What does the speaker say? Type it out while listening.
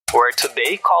We're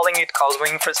today calling it causal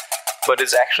inference, but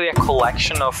it's actually a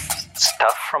collection of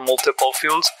stuff from multiple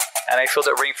fields, and I feel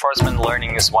that reinforcement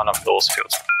learning is one of those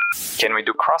fields. Can we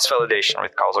do cross-validation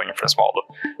with causal inference model?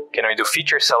 Can we do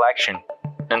feature selection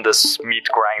in this meat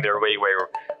grinder way where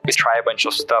we try a bunch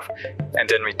of stuff and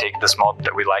then we take this model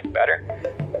that we like better?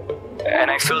 And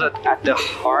I feel that at the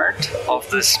heart of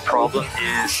this problem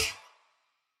is...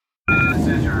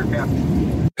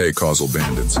 Hey, Causal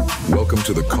Bandits. Welcome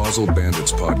to the Causal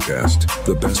Bandits podcast,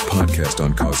 the best podcast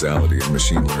on causality and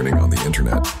machine learning on the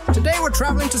internet. Today we're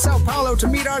traveling to Sao Paulo to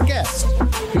meet our guest.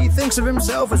 He thinks of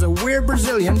himself as a weird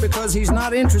Brazilian because he's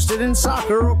not interested in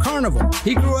soccer or carnival.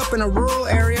 He grew up in a rural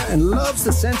area and loves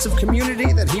the sense of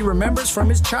community that he remembers from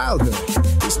his childhood.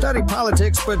 He studied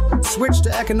politics but switched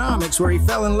to economics where he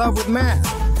fell in love with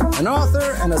math. An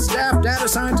author and a staff data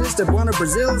scientist at one of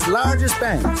Brazil's largest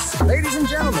banks. Ladies and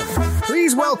gentlemen,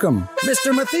 please welcome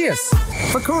Mr. Matheus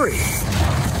Facure.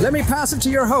 Let me pass it to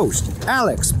your host,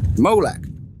 Alex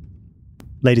Molak.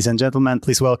 Ladies and gentlemen,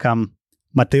 please welcome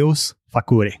Matheus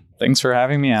Facure. Thanks for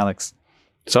having me, Alex.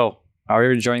 So, how are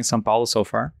you enjoying São Paulo so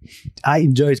far? I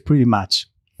enjoy it pretty much,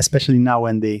 especially now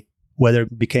when the weather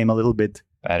became a little bit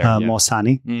better, more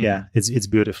sunny. Yeah, it's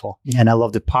beautiful. And I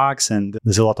love the parks, and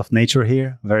there's a lot of nature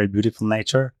here, very beautiful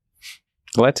nature.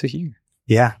 Glad to hear.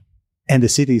 Yeah, and the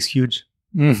city is huge.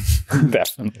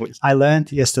 Definitely. I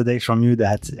learned yesterday from you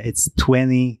that it's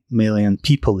 20 million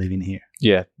people living here.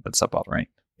 Yeah, that's about right.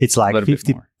 It's like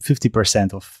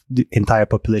 50% of the entire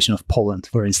population of Poland,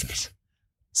 for instance.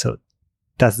 So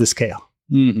that's the scale.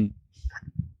 Mm-hmm.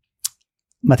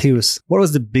 Matheus, what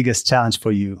was the biggest challenge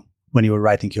for you when you were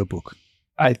writing your book?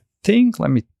 I think, let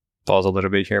me pause a little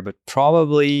bit here, but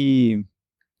probably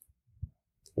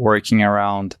working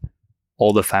around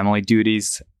all the family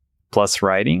duties plus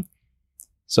writing.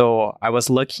 So I was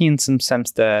lucky in some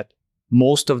sense that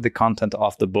most of the content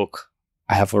of the book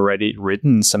I have already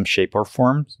written in some shape or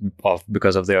form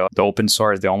because of the open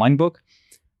source, the online book.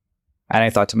 And I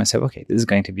thought to myself, okay, this is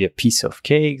going to be a piece of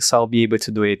cake, so I'll be able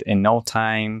to do it in no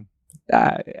time.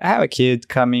 I have a kid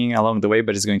coming along the way,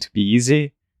 but it's going to be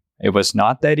easy. It was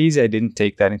not that easy. I didn't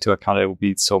take that into account. It would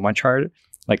be so much harder,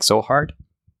 like so hard.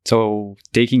 So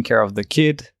taking care of the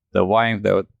kid, the wife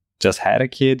that just had a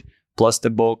kid, plus the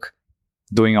book,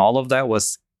 doing all of that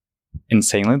was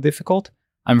insanely difficult.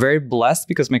 I'm very blessed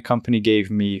because my company gave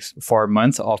me 4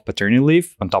 months of paternity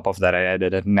leave. On top of that, I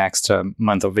added an extra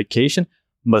month of vacation,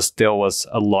 but still was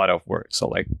a lot of work. So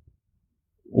like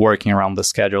working around the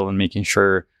schedule and making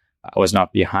sure I was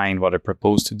not behind what I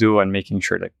proposed to do and making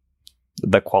sure that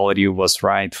the quality was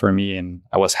right for me and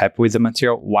I was happy with the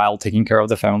material while taking care of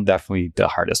the family, definitely the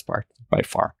hardest part by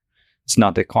far. It's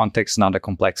not the context, not the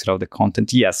complexity of the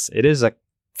content. Yes, it is a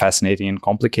fascinating and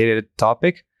complicated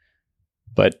topic,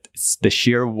 but it's the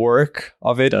sheer work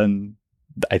of it, and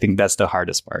I think that's the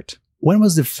hardest part. When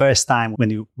was the first time when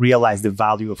you realized the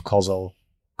value of causal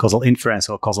inference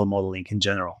or causal modeling in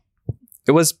general?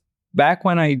 It was back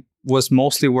when I was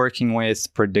mostly working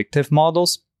with predictive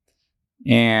models.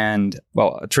 And,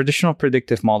 well, a traditional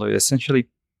predictive model is essentially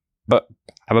have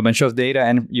a bunch of data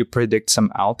and you predict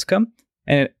some outcome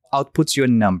and it outputs you a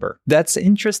number. That's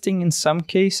interesting in some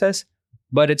cases,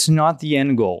 but it's not the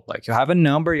end goal. Like you have a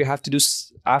number you have to do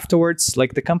afterwards.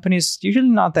 Like the company is usually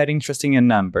not that interesting in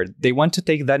number. They want to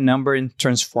take that number and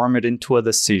transform it into a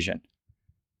decision.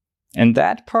 And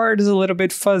that part is a little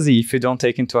bit fuzzy if you don't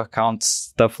take into account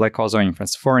stuff like causal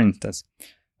inference. For instance,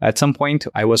 at some point,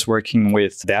 I was working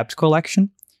with debt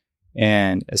collection,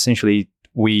 and essentially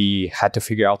we had to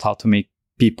figure out how to make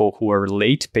people who were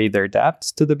late pay their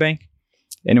debts to the bank.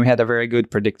 And we had a very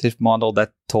good predictive model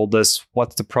that told us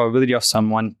what's the probability of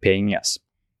someone paying yes.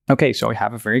 Okay, so we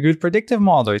have a very good predictive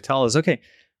model. It tells us, okay,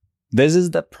 this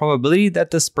is the probability that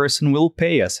this person will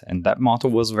pay us. And that model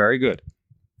was very good.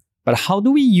 But how do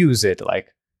we use it?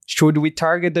 Like, should we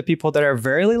target the people that are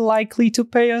very likely to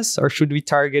pay us, or should we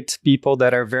target people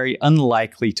that are very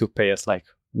unlikely to pay us? Like,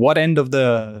 what end of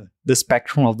the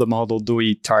spectrum of the model do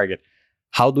we target?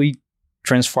 How do we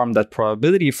transform that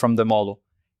probability from the model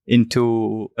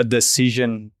into a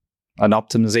decision, an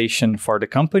optimization for the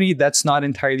company? That's not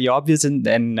entirely obvious, and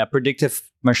a predictive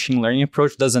machine learning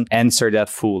approach doesn't answer that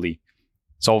fully.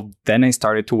 So then I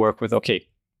started to work with, okay,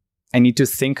 I need to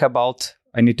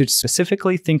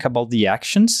specifically think about the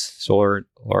actions or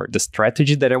the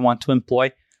strategy that I want to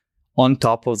employ on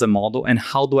top of the model, and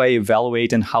how do I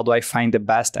evaluate and how do I find the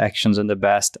best actions and the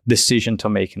best decision to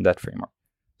make in that framework.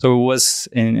 So it was,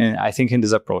 I think, in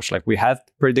this approach, like we had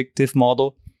predictive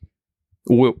model,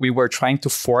 we were trying to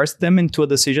force them into a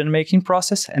decision-making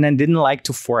process, and I didn't like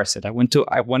to force it. I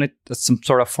wanted some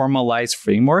sort of formalized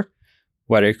framework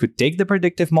whether I could take the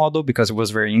predictive model because it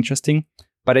was very interesting,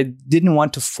 but I didn't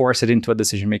want to force it into a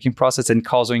decision-making process. And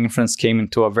causal inference came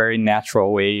into a very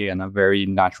natural way and a very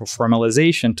natural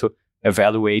formalization to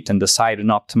evaluate and decide and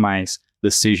optimize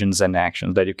decisions and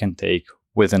actions that you can take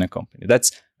within a company.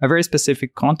 That's a very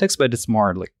specific context, but it's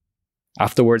more like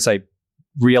afterwards I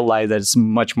realized that it's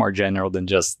much more general than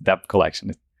just debt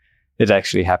collection. It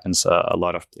actually happens a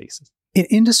lot of places. In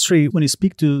industry, when you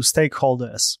speak to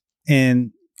stakeholders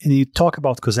and you talk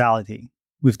about causality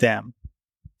with them,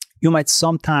 you might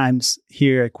sometimes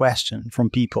hear a question from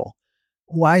people.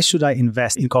 Why should I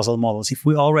invest in causal models if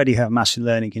we already have machine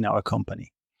learning in our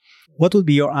company? What would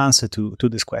be your answer to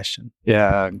this question?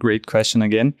 Yeah, great question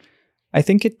again. I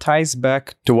think it ties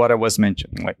back to what I was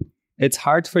mentioning. Like, it's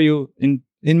hard for you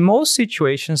in most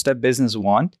situations that business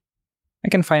want. I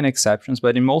can find exceptions,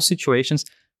 but in most situations,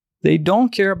 they don't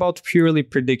care about purely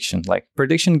prediction. Like,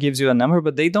 prediction gives you a number,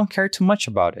 but they don't care too much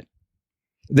about it.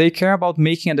 They care about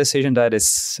making a decision that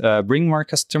is bring more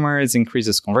customers,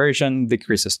 increases conversion,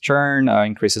 decreases churn,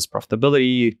 increases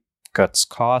profitability, cuts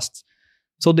costs.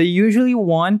 So they usually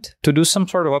want to do some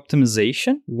sort of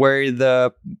optimization where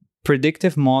the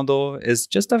predictive model is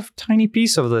just a tiny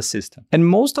piece of the system. And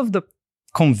most of the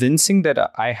convincing that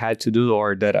I had to do,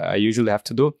 or that I usually have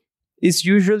to do, is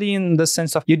usually in the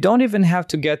sense of you don't even have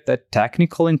to get that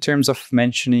technical in terms of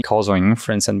mentioning causal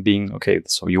inference and being, okay,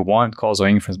 so you want causal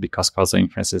inference because causal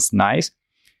inference is nice.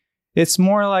 It's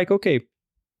more like, okay,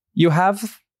 you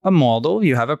have a model,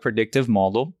 you have a predictive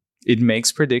model, it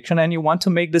makes prediction, and you want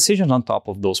to make decisions on top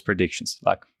of those predictions.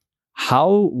 Like,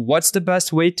 what's the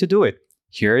best way to do it?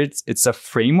 Here, it's a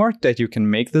framework that you can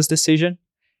make this decision.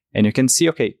 And you can see,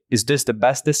 okay, is this the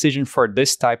best decision for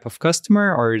this type of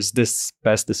customer, or is this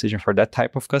best decision for that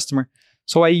type of customer?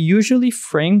 So I usually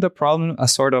frame the problem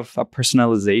as sort of a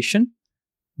personalization.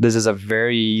 This is a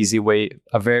very easy way,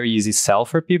 a very easy sell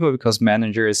for people, because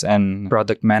managers and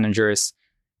product managers,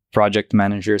 project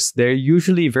managers, they're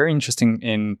usually very interested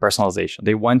in personalization.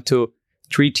 They want to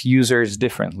treat users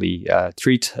differently,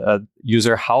 treat a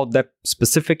user how that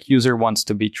specific user wants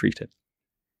to be treated.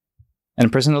 And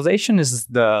personalization is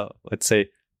let's say,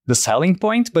 the selling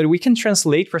point, but we can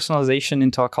translate personalization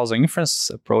into a causal inference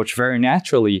approach very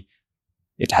naturally.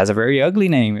 It has a very ugly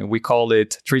name. We call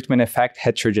it treatment effect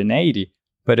heterogeneity,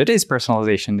 but it is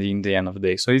personalization in the end of the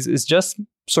day. So it's just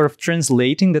sort of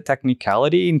translating the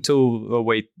technicality into a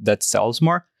way that sells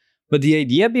more. But the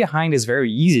idea behind is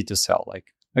very easy to sell. Like,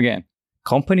 again,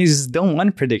 companies don't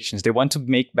want predictions. They want to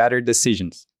make better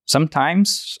decisions.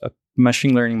 Sometimes a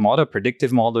machine learning model,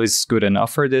 predictive model is good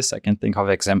enough for this. I can think of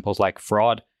examples like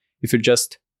fraud. If you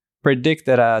just predict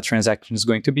that a transaction is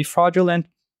going to be fraudulent,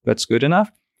 that's good enough.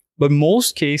 But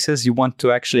most cases, you want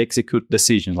to actually execute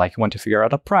decisions. Like, you want to figure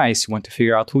out a price, you want to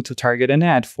figure out who to target an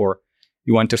ad for,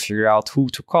 you want to figure out who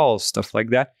to call, stuff like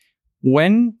that.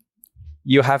 When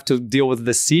you have to deal with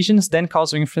decisions, then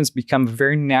causal inference becomes a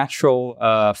very natural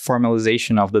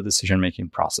formalization of the decision-making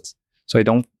process. So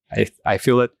I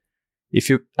feel that if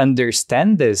you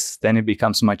understand this, then it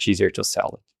becomes much easier to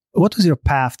sell it. What was your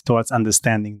path towards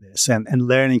understanding this and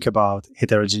learning about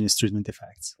heterogeneous treatment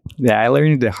effects? Yeah, I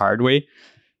learned it the hard way.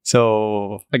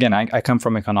 So again, I come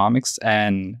from economics,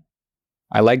 and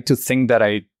I like to think that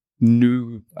I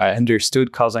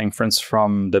understood causal inference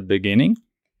from the beginning.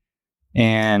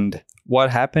 And what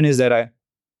happened is that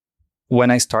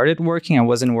when I started working, I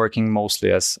wasn't working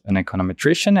mostly as an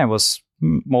econometrician. I was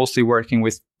mostly working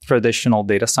with traditional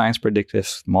data science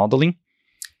predictive modeling.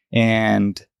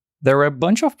 And there were a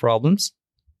bunch of problems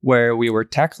where we were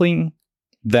tackling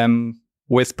them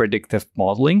with predictive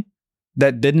modeling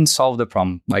that didn't solve the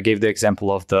problem. I gave the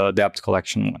example of the debt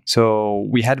collection one. So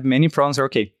we had many problems.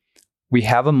 Okay, we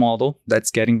have a model that's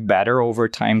getting better over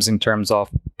times in terms of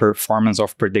performance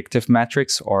of predictive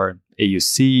metrics, or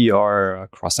AUC, or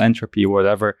cross entropy,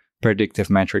 whatever predictive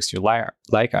metrics you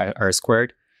like are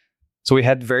squared. So we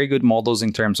had very good models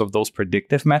in terms of those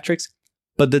predictive metrics,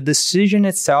 but the decision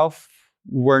itself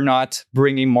were not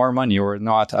bringing more money, or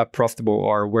not profitable,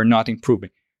 or were not improving.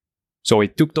 So we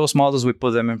took those models, we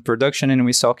put them in production, and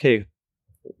we saw, okay,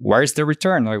 where's the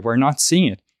return? Like, we're not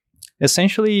seeing it.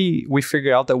 Essentially, we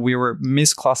figured out that we were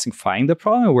misclassifying the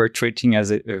problem. We're treating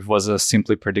as if it was a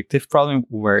simply predictive problem,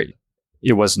 where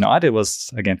it was not. It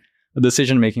was, again, a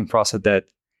decision-making process that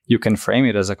you can frame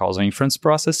it as a causal inference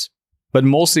process. But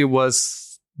mostly it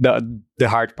was the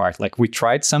hard part. Like, we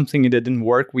tried something, it didn't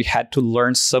work. We had to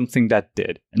learn something that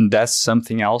did. And that's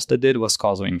something else that did was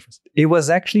causal inference. It was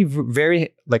actually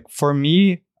very, like, for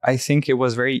me, I think it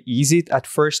was very easy at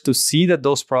first to see that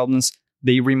those problems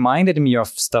they reminded me of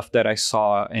stuff that I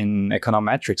saw in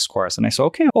econometrics course. And I said,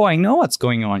 okay, I know what's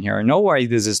going on here. I know why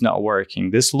this is not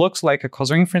working. This looks like a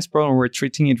causal inference problem. We're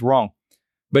treating it wrong.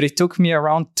 But it took me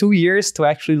around 2 years to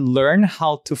actually learn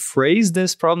how to phrase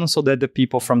this problem so that the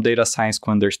people from data science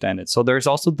could understand it. So there's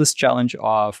also this challenge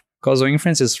of causal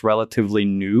inference is relatively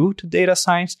new to data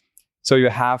science. So you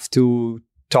have to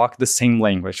talk the same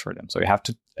language for them. So you have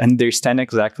to understand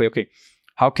exactly, okay,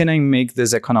 how can I make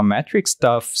this econometric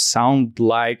stuff sound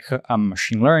like a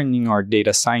machine learning or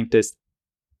data scientist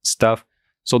stuff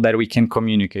so that we can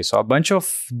communicate? So a bunch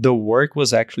of the work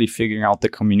was actually figuring out the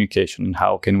communication and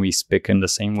how can we speak in the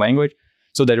same language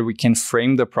so that we can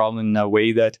frame the problem in a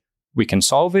way that we can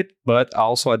solve it, but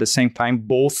also at the same time,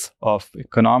 both of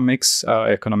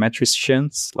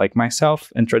econometricians like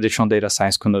myself and traditional data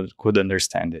science could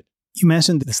understand it. You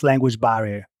mentioned this language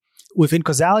barrier. Within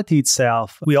causality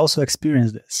itself, we also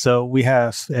experience this. So we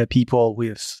have people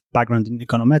with background in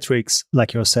econometrics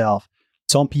like yourself,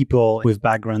 some people with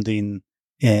background in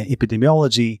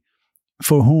epidemiology,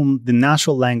 for whom the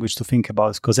natural language to think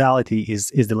about causality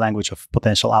is the language of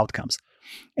potential outcomes.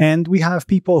 And we have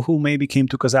people who maybe came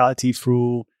to causality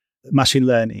through machine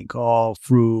learning or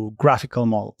through graphical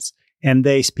models, and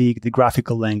they speak the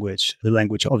graphical language, the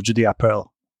language of Judea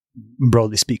Pearl,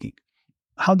 broadly speaking.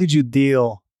 How did you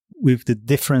deal with the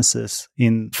differences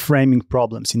in framing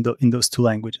problems in those two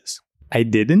languages? I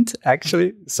didn't,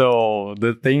 actually. So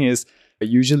the thing is,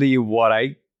 usually what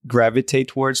I gravitate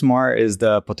towards more is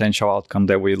the potential outcome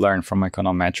that we learn from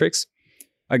econometrics.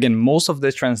 Again, most of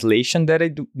the translation that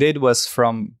I did was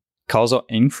from causal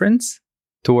inference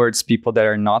towards people that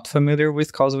are not familiar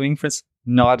with causal inference,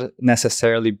 not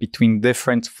necessarily between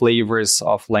different flavors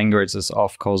of languages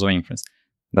of causal inference.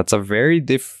 That's a very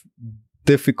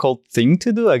difficult thing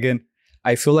to do. Again,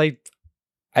 I feel like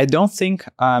I don't think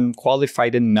I'm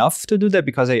qualified enough to do that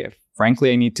because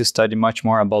frankly, I need to study much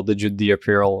more about the Judea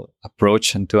Pearl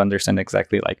approach and to understand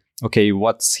exactly like, okay,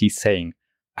 what's he saying?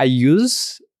 I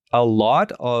use a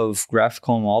lot of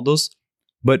graphical models,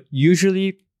 but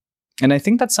usually, and I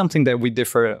think that's something that we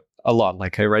differ a lot.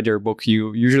 Like I read your book,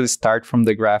 you usually start from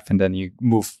the graph and then you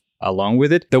move along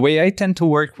with it. The way I tend to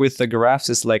work with the graphs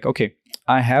is like, okay,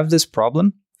 I have this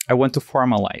problem. I want to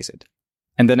formalize it.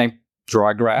 And then I draw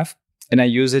a graph and I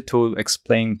use it to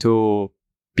explain to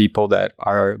people that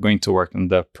are going to work on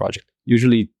the project.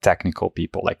 Usually technical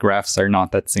people, like graphs are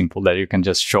not that simple that you can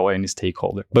just show any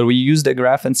stakeholder. But we use the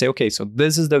graph and say, okay, so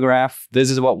this is the graph. This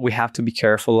is what we have to be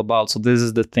careful about. So this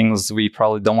is the things we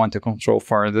probably don't want to control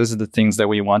for. This is the things that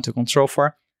we want to control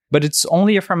for. But it's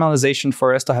only a formalization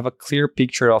for us to have a clear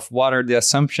picture of what are the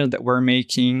assumptions that we're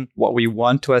making, what we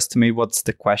want to estimate, what's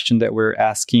the question that we're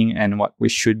asking, and what we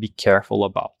should be careful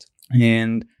about.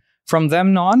 And from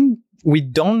then on, we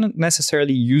don't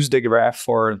necessarily use the graph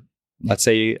for, let's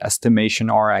say, estimation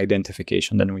or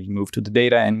identification. Then we move to the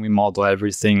data and we model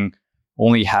everything,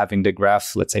 only having the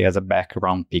graph, let's say, as a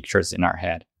background pictures in our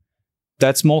head.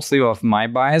 That's mostly of my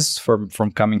bias from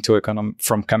coming from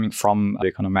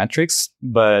the econometrics,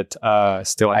 but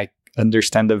still I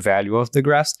understand the value of the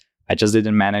graphs. I just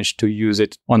didn't manage to use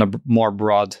it on a more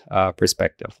broad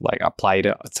perspective, like apply it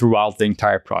throughout the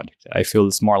entire project. I feel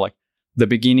it's more like the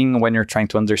beginning when you're trying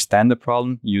to understand the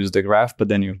problem, use the graph, but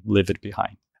then you leave it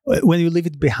behind. When you leave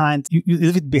it behind, you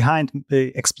leave it behind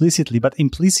explicitly, but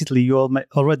implicitly you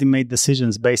already made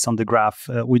decisions based on the graph,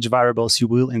 which variables you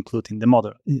will include in the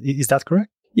model. Is that correct?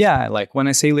 Yeah, like when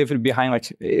I say leave it behind,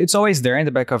 like it's always there in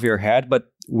the back of your head, but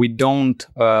we don't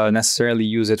necessarily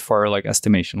use it for like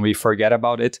estimation. We forget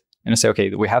about it and say,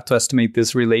 okay, we have to estimate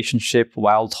this relationship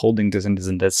while holding this and this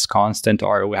and this constant,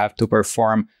 or we have to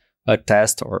perform a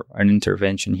test or an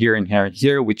intervention here and here and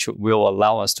here, which will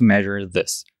allow us to measure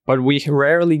this. But we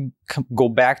rarely go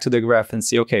back to the graph and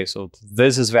say, okay, so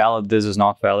this is valid, this is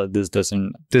not valid, this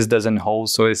doesn't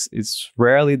hold. So it's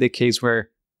rarely the case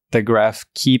where the graph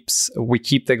we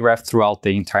keep the graph throughout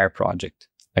the entire project.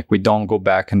 Like we don't go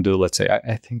back and do, let's say,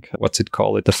 I think,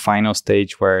 the final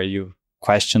stage where you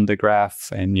question the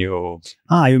graph and you...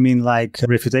 you mean like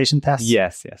refutation tests?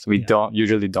 Yes. We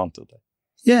usually don't do that.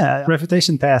 Yeah,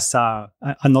 refutation tests are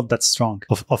not that strong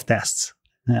of tests,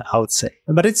 I would say.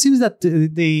 But it seems that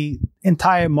the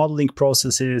entire modeling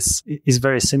process is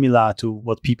very similar to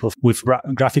what people with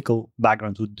graphical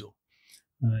background would do.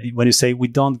 When you say we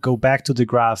don't go back to the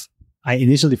graph, I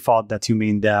initially thought that you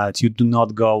mean that you do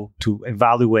not go to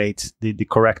evaluate the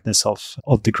correctness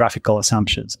of the graphical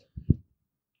assumptions,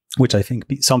 which I think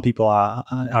some people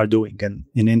are doing. And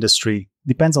in industry,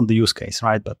 depends on the use case,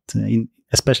 right? But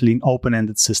especially in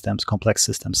open-ended systems, complex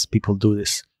systems, people do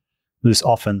this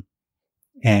often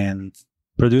and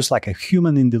produce like a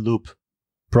human-in-the-loop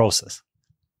process.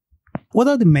 What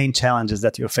are the main challenges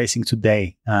that you're facing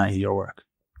today in your work?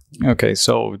 Okay,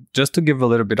 so just to give a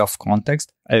little bit of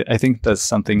context, I think that's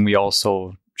something we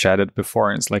also chatted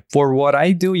before. It's like, for what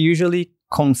I do, usually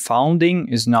confounding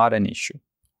is not an issue.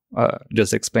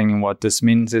 Just explaining what this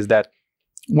means is that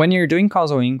when you're doing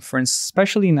causal inference,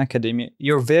 especially in academia,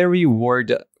 you're very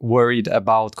worried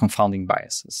about confounding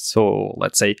biases. So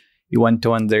let's say you want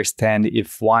to understand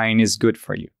if wine is good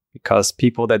for you, because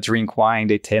people that drink wine,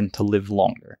 they tend to live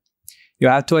longer. You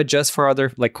have to adjust for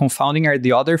other, like confounding are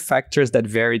the other factors that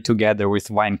vary together with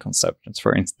wine consumptions.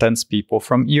 For instance, people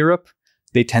from Europe,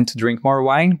 they tend to drink more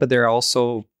wine, but they're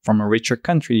also from a richer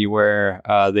country where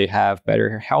they have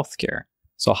better healthcare.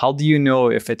 So how do you know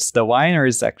if it's the wine or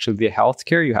is actually the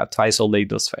healthcare? You have to isolate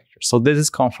those factors. So this is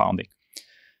confounding.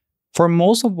 For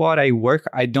most of what I work,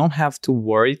 I don't have to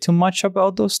worry too much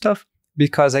about those stuff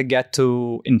because I get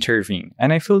to intervene.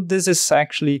 And I feel this is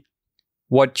actually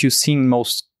what you see in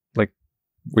most, like,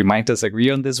 we might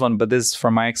disagree on this one, but this is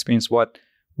from my experience, what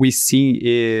we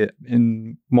see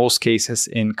in most cases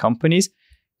in companies.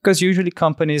 Because usually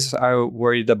companies are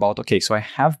worried about, okay, so I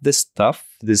have this stuff,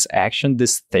 this action,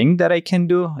 this thing that I can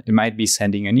do. It might be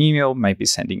sending an email, might be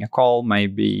sending a call,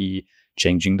 might be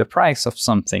changing the price of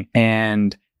something.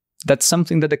 And that's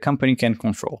something that the company can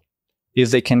control.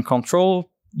 If they can control,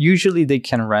 usually they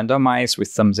can randomize with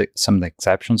some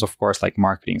exceptions, of course, like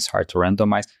marketing is hard to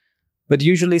randomize. But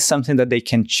usually something that they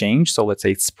can change. So let's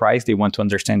say it's price. They want to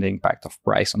understand the impact of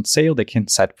price on sale. They can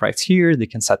set price here. They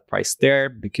can set price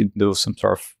there. They can do some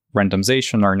sort of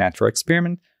randomization or natural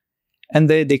experiment. And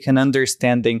they can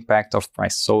understand the impact of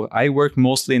price. So I work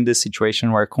mostly in this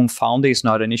situation where confounding is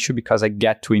not an issue because I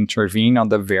get to intervene on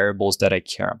the variables that I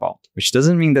care about, which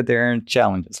doesn't mean that there aren't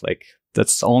challenges. Like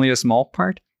that's only a small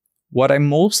part. What I'm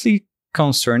mostly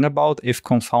concerned about if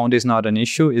confound is not an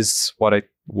issue is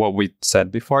what we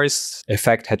said before is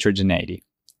effect heterogeneity.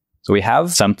 So we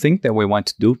have something that we want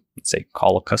to do, let's say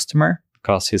call a customer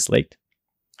because he's late.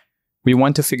 We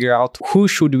want to figure out who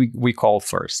should we call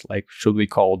first. Like, should we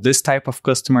call this type of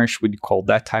customer? Should we call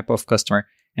that type of customer?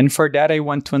 And for that, I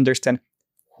want to understand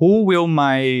who will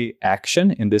my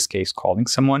action, in this case, calling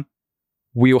someone,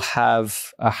 will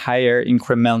have a higher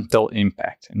incremental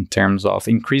impact in terms of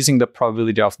increasing the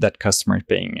probability of that customer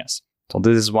paying us. So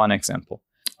this is one example.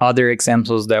 Other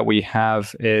examples that we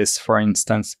have is, for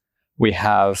instance, we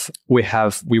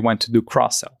want to do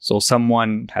cross-sell. So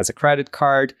someone has a credit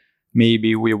card.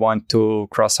 Maybe we want to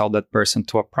cross-sell that person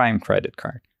to a prime credit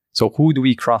card. So who do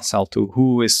we cross-sell to?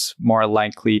 Who is more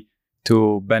likely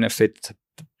to benefit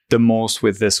the most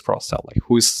with this cross-sell? Like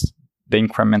who's the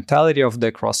incrementality of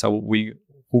the cross-sell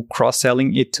who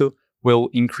cross-selling it to will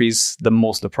increase the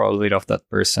most the probability of that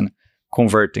person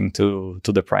converting to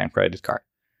the prime credit card.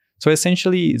 So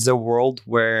essentially, it's a world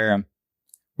where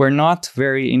we're not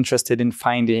very interested in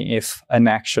finding if an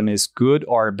action is good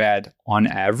or bad on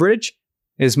average.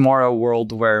 It's more a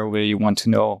world where we want to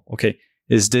know, okay,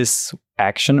 is this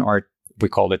action, or we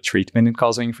call it treatment in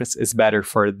causal inference, is better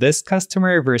for this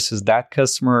customer versus that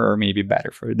customer, or maybe better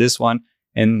for this one,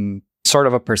 and sort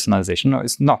of a personalization. No,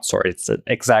 it's not sort, it's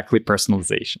exactly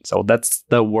personalization. So that's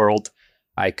the world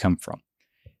I come from.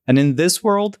 And in this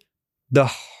world, the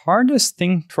hardest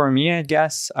thing for me, I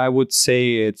guess, I would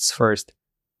say it's first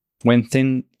when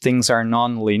things are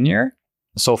non-linear.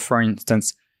 So for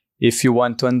instance, if you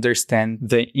want to understand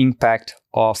the impact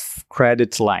of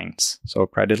credit lines, so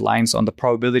credit lines on the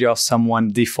probability of someone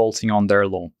defaulting on their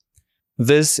loan.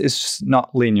 This is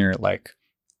not linear. Like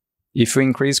if you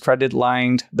increase credit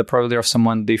line, the probability of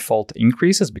someone default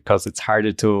increases because it's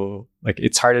harder to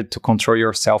control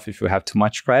yourself if you have too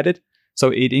much credit. So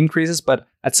it increases, but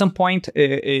at some point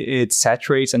it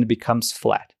saturates and it becomes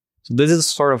flat. So this is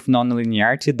sort of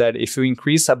non-linearity that if you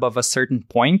increase above a certain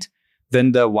point,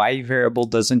 then the Y variable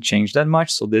doesn't change that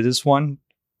much. So this is one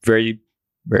very,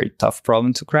 very tough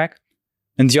problem to crack.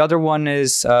 And the other one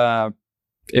is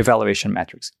evaluation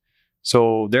metrics.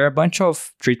 So there are a bunch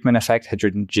of treatment effect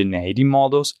heterogeneity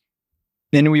models,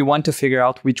 and we want to figure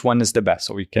out which one is the best.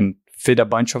 So we can fit a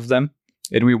bunch of them,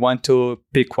 and we want to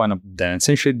pick one of them,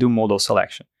 essentially do model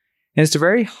selection. And it's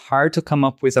very hard to come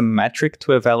up with a metric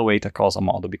to evaluate a causal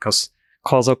model because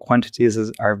causal quantities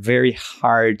are very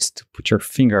hard to put your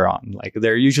finger on. Like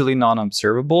they're usually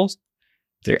non-observables.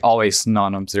 They're always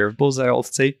non-observables, I will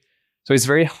say. So it's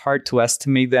very hard to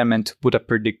estimate them and to put a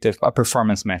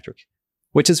performance metric,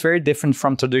 which is very different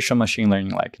from traditional machine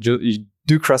learning. Like you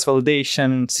do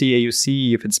cross-validation, see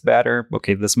AUC, if it's better,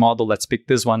 okay, this model, let's pick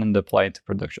this one and deploy it to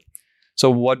production. So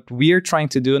what we are trying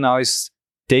to do now is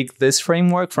take this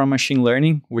framework from machine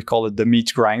learning. We call it the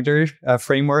meat grinder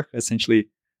framework. Essentially,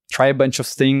 try a bunch of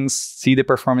things, see the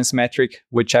performance metric,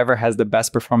 whichever has the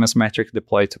best performance metric,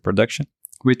 deploy to production.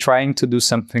 We're trying to do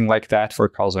something like that for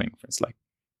causal inference. Like,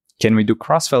 can we do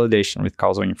cross-validation with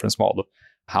causal inference model?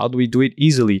 How do we do it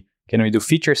easily? Can we do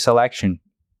feature selection,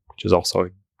 which is also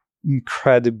an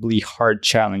incredibly hard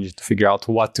challenge to figure out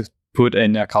what to put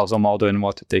in a causal model and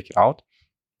what to take out.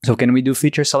 So can we do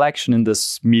feature selection in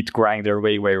this meat grinder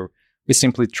way where we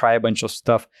simply try a bunch of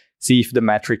stuff, see if the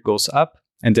metric goes up,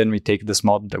 and then we take this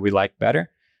model that we like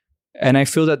better? And I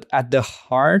feel that at the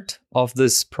heart of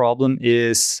this problem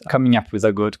is coming up with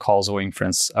a good causal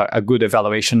inference, a good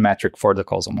evaluation metric for the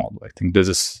causal model. I think this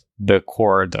is the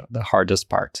core, the hardest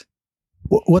part.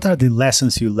 What are the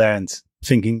lessons you learned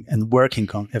thinking and working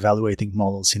on evaluating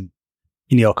models in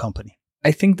your company?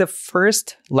 I think the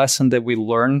first lesson that we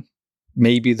learned,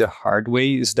 maybe the hard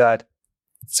way, is that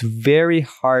it's very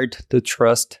hard to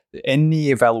trust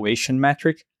any evaluation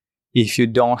metric if you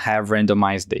don't have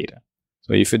randomized data.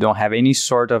 So if you don't have any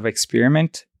sort of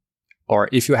experiment, or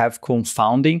if you have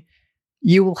confounding,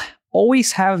 you will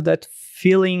always have that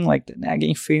feeling, like the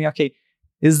nagging feeling, okay,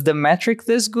 is the metric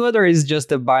this good, or is just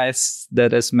the bias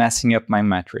that is messing up my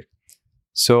metric?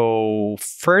 So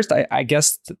first, I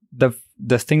guess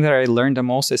the thing that I learned the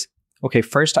most is, okay,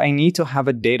 first I need to have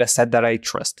a data set that I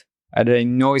trust, and I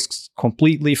know is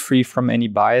completely free from any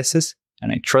biases,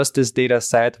 and I trust this data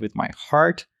set with my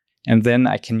heart. And then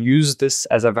I can use this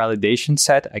as a validation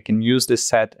set. I can use this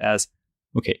set as,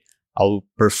 okay, I'll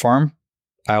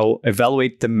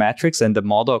evaluate the metrics and the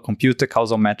model, I'll compute the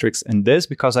causal metrics in this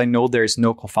because I know there's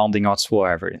no confounding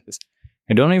whatsoever in this.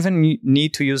 I don't even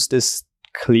need to use this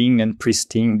clean and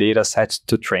pristine data set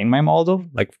to train my model.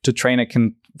 Like, to train, I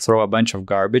can throw a bunch of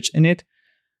garbage in it.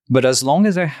 But as long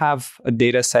as I have a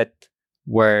data set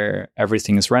where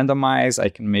everything is randomized, I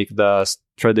can make the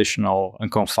traditional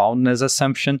unconfoundedness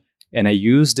assumption, and I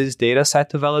use this data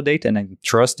set to validate, and I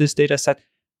trust this data set,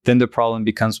 then the problem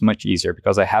becomes much easier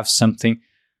because I have something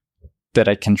that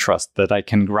I can trust, that I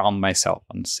can ground myself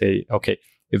and say, okay,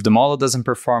 if the model doesn't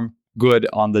perform good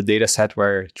on the data set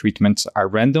where treatments are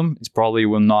random, it probably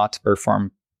will not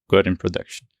perform good in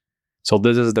production. So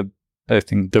this is I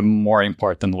think the more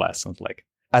important lesson. Like,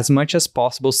 as much as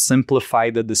possible, simplify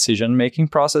the decision-making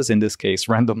process, in this case,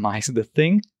 randomize the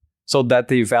thing, so that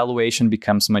the evaluation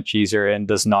becomes much easier and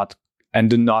does not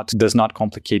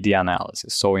complicate the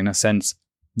analysis. So in a sense,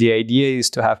 the idea is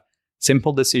to have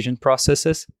simple decision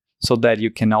processes so that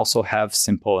you can also have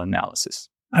simple analysis.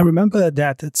 I remember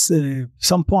that at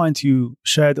some point you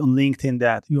shared on LinkedIn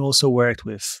that you also worked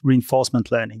with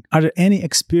reinforcement learning. Are there any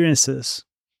experiences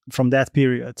from that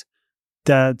period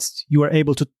that you were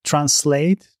able to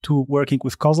translate to working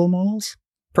with causal models?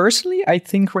 Personally, I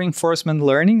think reinforcement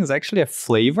learning is actually a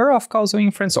flavor of causal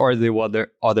inference, or the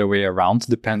other way around,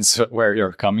 depends where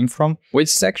you're coming from, which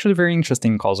is actually very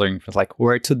interesting in causal inference. Like,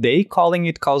 we're today calling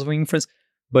it causal inference,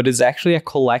 but it's actually a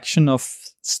collection of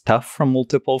stuff from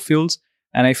multiple fields.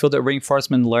 And I feel that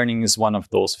reinforcement learning is one of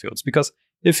those fields. Because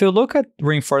if you look at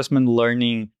reinforcement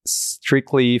learning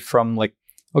strictly from like,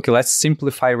 okay, let's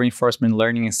simplify reinforcement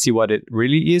learning and see what it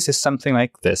really is something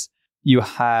like this. You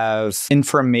have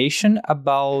information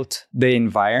about the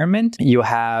environment. You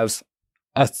have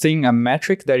a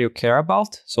metric that you care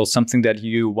about, so something that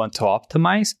you want to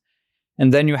optimize.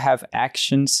 And then you have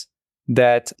actions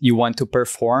that you want to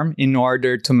perform in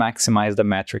order to maximize the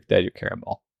metric that you care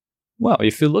about. Well,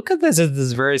 if you look at this, it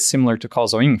is very similar to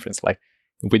causal inference. Like,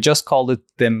 we just called it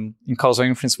in causal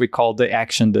inference, we call the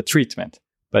action the treatment.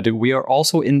 But we are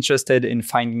also interested in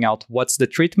finding out what's the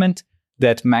treatment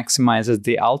that maximizes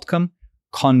the outcome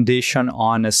condition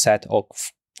on a set of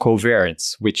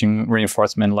covariates, which in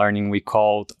reinforcement learning we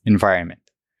called environment.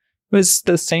 It's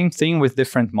the same thing with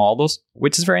different models,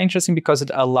 which is very interesting because it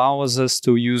allows us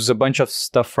to use a bunch of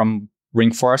stuff from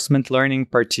reinforcement learning.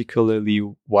 Particularly,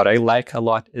 what I like a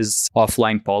lot is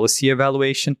offline policy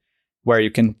evaluation, where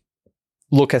you can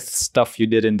look at stuff you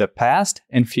did in the past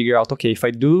and figure out, okay, if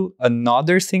I do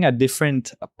another thing, a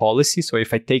different policy, so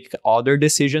if I take other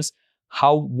decisions,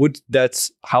 how would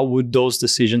those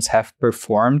decisions have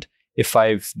performed if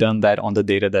I've done that on the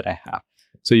data that I have?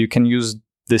 So you can use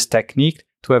this technique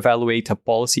to evaluate a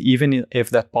policy, even if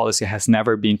that policy has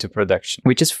never been to production,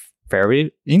 which is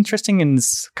very interesting, and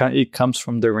it comes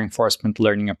from the reinforcement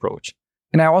learning approach.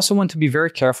 And I also want to be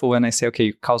very careful when I say,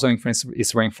 okay, causal inference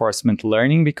is reinforcement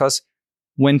learning, because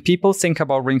when people think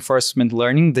about reinforcement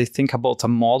learning, they think about a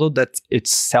model that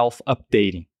it's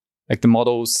self-updating. Like, the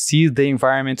model sees the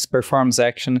environments, performs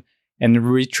action, and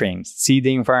retrains. See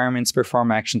the environments,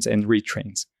 perform actions, and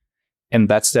retrains. And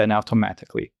that's done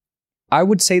automatically. I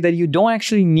would say that you don't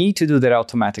actually need to do that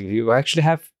automatically. You actually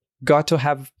have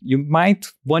might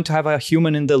want to have a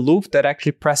human in the loop that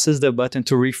actually presses the button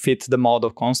to refit the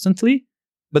model constantly.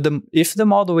 But if the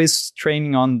model is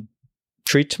training on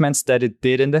treatments that it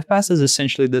did in the past, is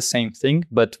essentially the same thing,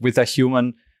 but with a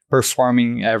human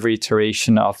performing every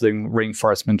iteration of the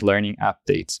reinforcement learning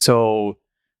updates. So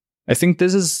I think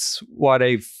this is what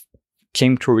I've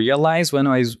came to realize when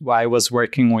I was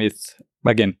working with,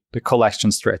 again, the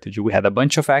collection strategy. We had a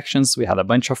bunch of actions, we had a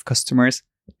bunch of customers,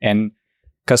 and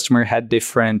customer had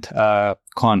different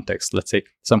contexts. Let's say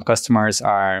some customers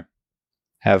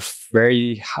have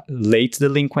very late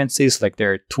delinquencies, like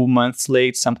they're 2 months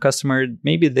late. Some customer,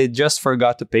 maybe they just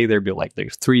forgot to pay their bill, like they're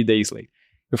 3 days late.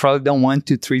 You probably don't want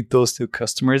to treat those two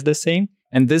customers the same.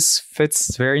 And this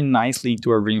fits very nicely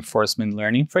into a reinforcement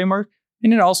learning framework.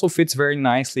 And it also fits very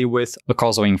nicely with a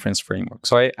causal inference framework.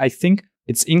 So I think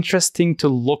it's interesting to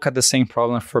look at the same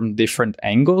problem from different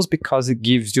angles because it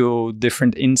gives you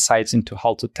different insights into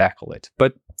how to tackle it.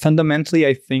 But fundamentally,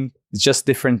 I think it's just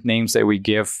different names that we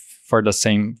give for the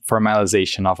same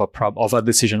formalization of a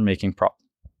decision-making problem.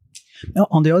 Now,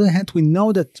 on the other hand, we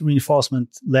know that reinforcement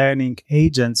learning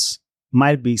agents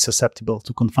might be susceptible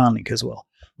to confounding as well,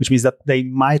 which means that they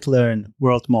might learn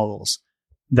world models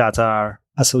that are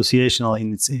associational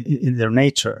in their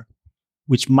nature,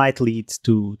 which might lead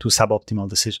to suboptimal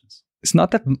decisions. It's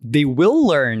not that they will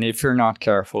learn if you're not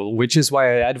careful, which is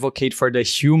why I advocate for the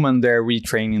human there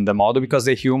retraining the model, because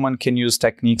the human can use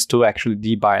techniques to actually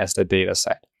debias the data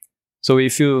set. So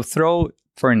if you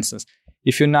for instance,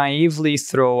 if you naively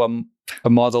throw a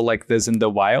model like this in the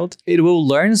wild, it will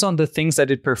learn on the things that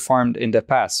it performed in the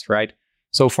past, right?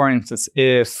 So for instance,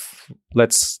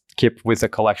 let's keep with the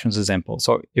collections example.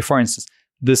 So if, for instance,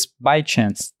 by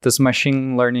chance, this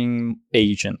machine learning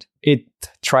agent, it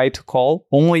tried to call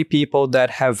only people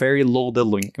that have very low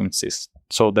delinquencies,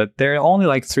 so that they're only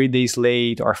like 3 days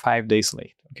late or 5 days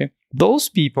late, okay? Those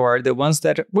people are the ones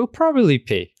that will probably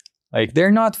pay. Like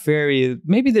they're not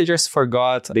maybe they just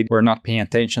forgot, they were not paying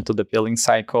attention to the billing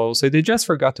cycle, so they just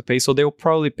forgot to pay, so they will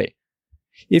probably pay.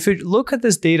 If you look at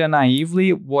this data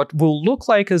naively, what will look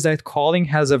like is that calling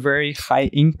has a very high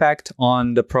impact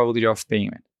on the probability of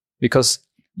payment, because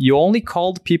you only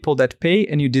called people that pay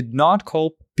and you did not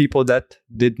call people that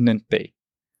didn't pay.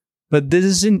 But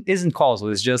this isn't causal,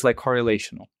 it's just like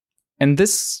correlational. And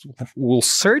this will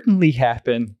certainly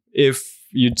happen if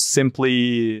you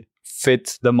simply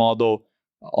fit the model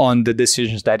on the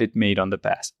decisions that it made on the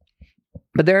past.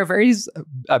 But there are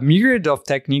a myriad of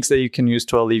techniques that you can use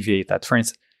to alleviate that. For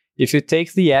instance, if you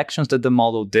take the actions that the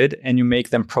model did and you make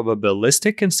them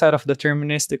probabilistic instead of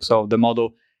deterministic, so the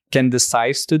model can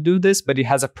decide to do this, but it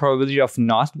has a probability of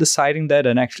not deciding that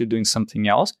and actually doing something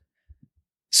else,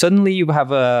 suddenly you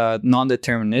have a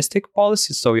non-deterministic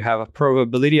policy, so you have a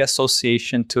probability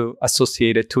associated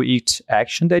to each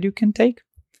action that you can take.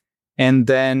 And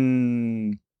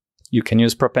then you can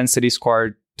use propensity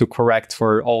score to correct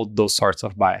for all those sorts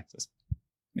of biases.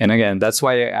 And again, that's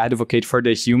why I advocate for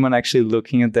the human actually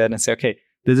looking at that and say, okay,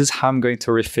 this is how I'm going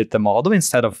to refit the model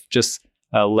instead of just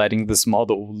letting this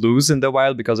model loose in the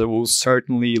wild, because it will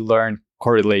certainly learn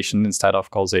correlation instead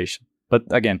of causation. But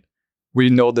again, we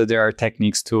know that there are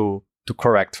techniques to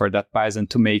correct for that bias and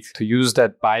to use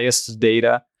that biased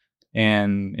data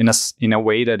and in a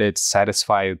way that it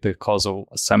satisfies the causal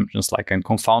assumptions like in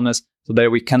confoundness, so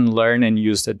that we can learn and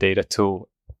use the data to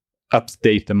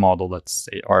update the model, let's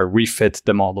say, or refit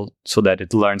the model so that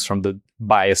it learns from the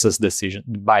biases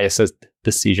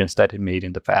decisions that it made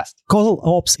in the past. Causal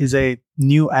ops is a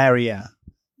new area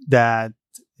that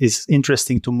is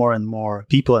interesting to more and more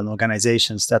people and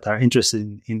organizations that are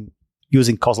interested in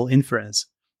using causal inference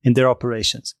in their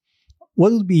operations.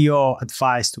 What would be your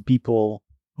advice to people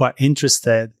who are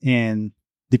interested in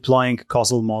deploying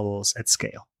causal models at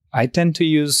scale? I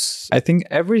think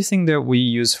everything that we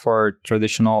use for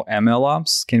traditional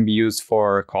MLOps can be used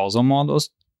for causal models,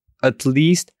 at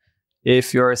least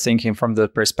if you're thinking from the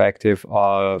perspective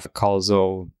of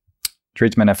causal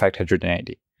treatment effect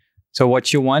heterogeneity. So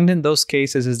what you want in those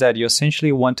cases is that you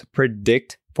essentially want to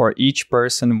predict for each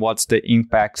person what's the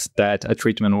impacts that a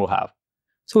treatment will have.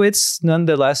 So it's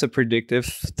nonetheless a predictive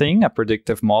thing, a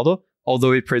predictive model,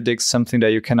 although it predicts something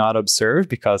that you cannot observe,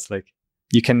 because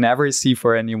you can never see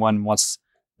for anyone what's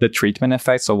the treatment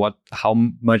effect. So how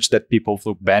much that people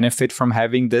will benefit from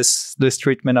having this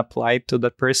treatment applied to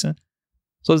that person.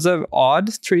 So it's an odd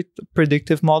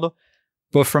predictive model,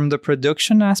 but from the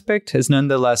production aspect, it's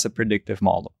nonetheless a predictive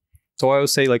model. So I would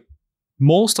say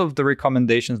most of the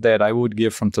recommendations that I would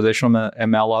give from traditional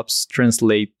MLOps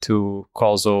translate to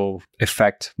causal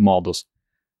effect models.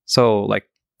 So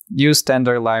use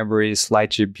standard libraries,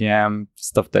 light GPM,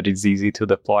 stuff that is easy to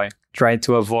deploy. Try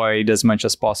to avoid as much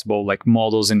as possible like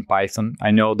models in Python.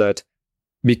 I know that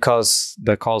because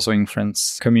the Causal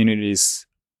Inference community is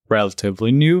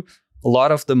relatively new, a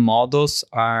lot of the models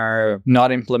are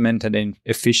not implemented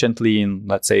efficiently in,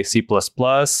 let's say, C++.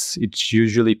 It's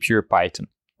usually pure Python.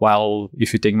 While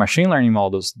if you take machine learning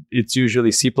models, it's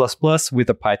usually C++ with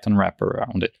a Python wrapper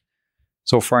around it.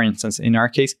 So for instance, in our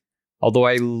case, although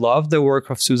I love the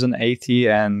work of Susan Athey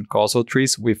and causal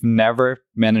trees, we've never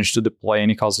managed to deploy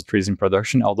any causal trees in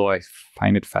production, although I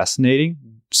find it fascinating,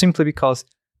 simply because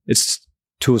it's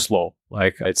too slow.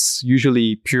 Like it's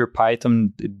usually pure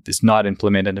Python. It is not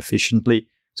implemented efficiently,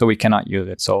 so we cannot use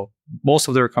it. So most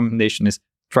of the recommendation is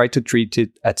try to treat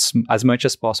it as much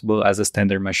as possible as a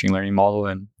standard machine learning model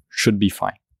and should be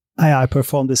fine. I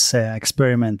performed this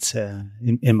experiment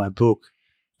in my book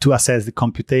to assess the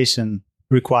computation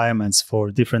requirements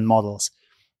for different models.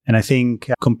 And I think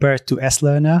compared to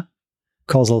SLearner,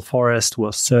 Causal Forest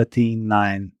was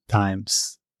 39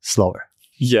 times slower.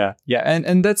 Yeah.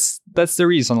 And that's the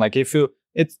reason. Like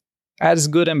it adds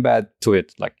good and bad to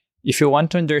it. Like if you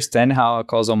want to understand how a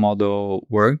causal model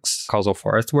works, Causal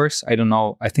Forest works, I don't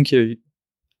know.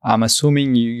 I'm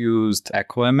assuming you used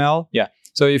EchoML. Yeah.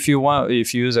 So if you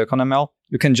use EchoML,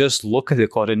 you can just look at the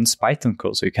code in Python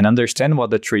code, so you can understand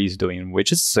what the tree is doing,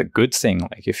 which is a good thing.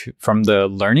 Like from the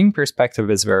learning perspective,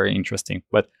 it's very interesting,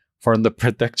 but from the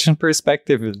production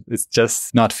perspective, it's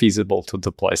just not feasible to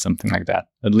deploy something like that,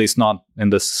 at least not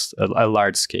in a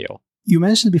large scale. You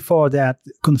mentioned before that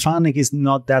confounding is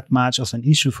not that much of an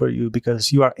issue for you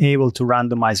because you are able to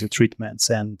randomize your treatments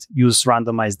and use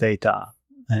randomized data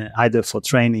either for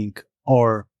training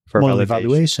or for model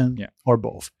evaluation or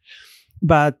both.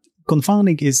 But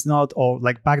confounding is not, or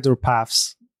like backdoor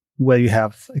paths where you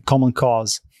have a common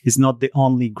cause, is not the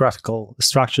only graphical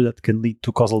structure that can lead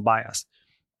to causal bias.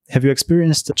 Have you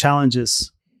experienced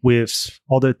challenges with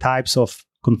other types of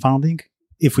confounding?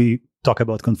 If we talk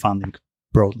about confounding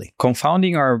broadly.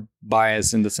 Confounding or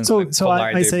bias in the sense of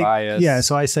collider bias? Yeah,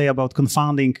 so I say about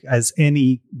confounding as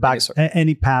any path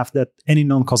any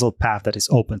non-causal path that is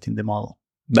opened in the model.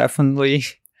 Definitely.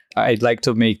 I'd like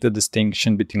to make the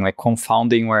distinction between like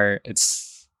confounding, where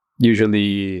it's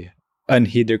usually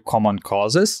unhindered common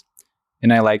causes.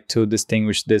 And I like to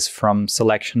distinguish this from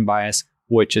selection bias,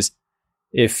 which is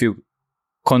if you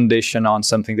condition on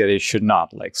something that it should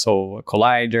not, like so a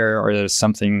collider, or there's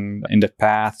something in the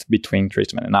path between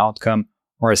treatment and outcome,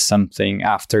 or something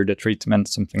after the treatment,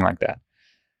 something like that.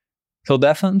 So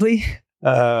definitely,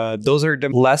 those are the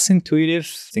less intuitive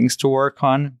things to work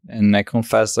on. And I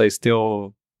confess I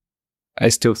still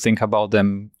think about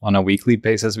them on a weekly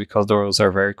basis because those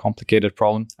are very complicated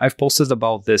problems. I've posted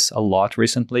about this a lot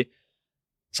recently.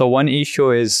 So one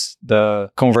issue is the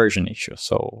conversion issue.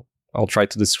 So I'll try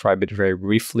to describe it very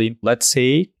briefly. Let's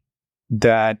say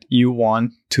that you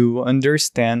want to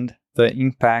understand the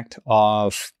impact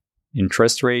of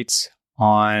interest rates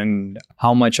on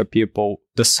how much the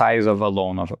size of a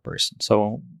loan of a person.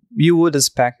 So you would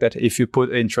expect that if you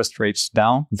put interest rates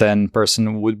down, then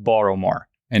person would borrow more.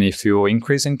 And if you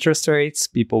increase interest rates,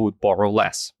 people would borrow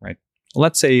less, right?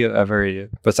 Let's say a very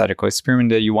hypothetical experiment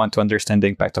that you want to understand the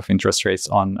impact of interest rates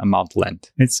on amount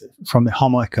lent. It's from the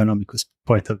homo economicus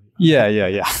point of view.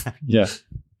 Yeah.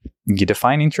 You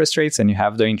define interest rates and you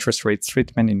have the interest rates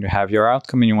treatment and you have your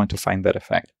outcome and you want to find that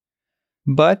effect.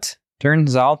 But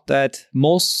turns out that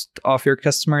most of your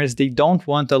customers, they don't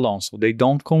want a loan, so they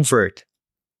don't convert.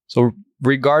 So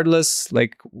regardless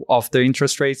of the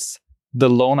interest rates, the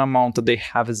loan amount that they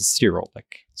have is zero.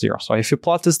 So if you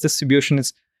plot this distribution,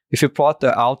 if you plot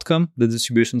the outcome, the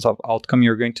distributions of outcome,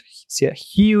 you're going to see a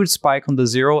huge spike on the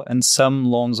zero and some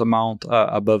loans amount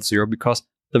above zero, because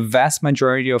the vast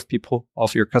majority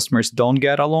of your customers don't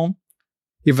get a loan,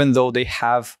 even though they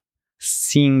have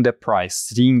seen the price,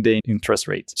 seeing the interest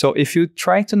rate. So if you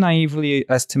try to naively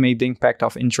estimate the impact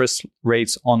of interest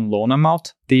rates on loan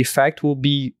amount, the effect will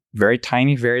be very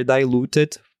tiny, very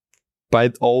diluted by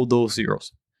all those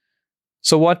zeros.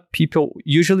 So what people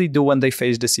usually do when they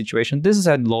face this situation, this is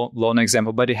a loan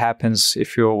example, but it happens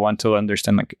if you want to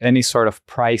understand any sort of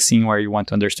pricing where you want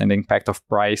to understand the impact of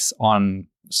price on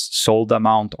sold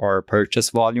amount or purchase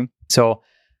volume. So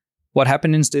what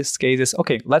happened in this case is,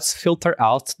 okay, let's filter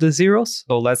out the zeros.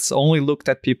 So let's only look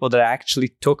at people that actually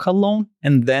took a loan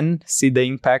and then see the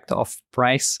impact of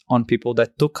price on people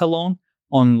that took a loan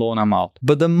on loan amount.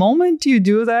 But the moment you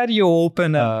do that, you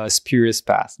open a spurious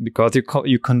path because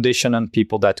you condition on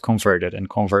people that converted, and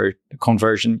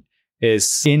conversion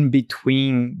is in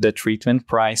between the treatment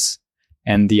price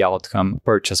and the outcome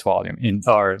purchase volume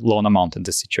or loan amount in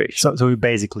this situation. So we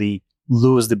basically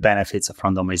lose the benefits of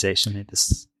randomization in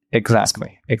this.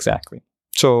 Exactly.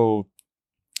 So,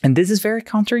 and this is very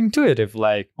counterintuitive.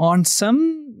 Like on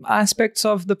some aspects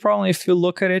of the problem, if you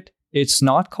look at it, it's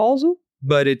not causal,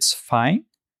 but it's fine.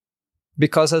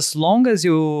 Because as long as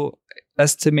you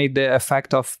estimate the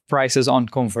effect of prices on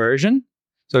conversion,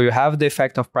 so you have the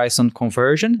effect of price on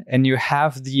conversion and you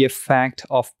have the effect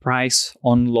of price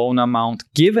on loan amount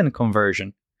given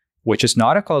conversion, which is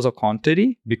not a causal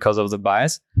quantity because of the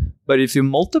bias. But if you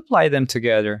multiply them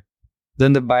together,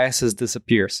 then the biases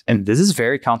disappears. And this is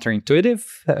very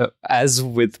counterintuitive, as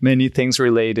with many things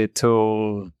related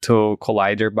to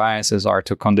collider biases or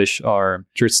to condition or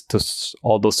just to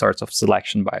all those sorts of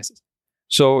selection biases.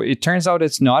 So it turns out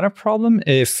it's not a problem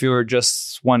if you're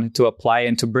just wanting to apply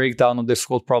and to break down a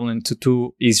difficult problem into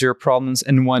two easier problems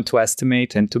and want to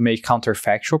estimate and to make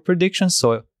counterfactual predictions.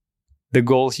 So the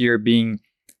goal here being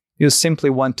you simply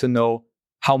want to know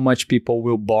how much people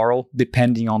will borrow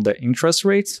depending on the interest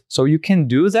rates. So you can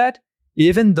do that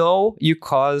even though you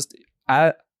caused,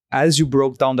 as you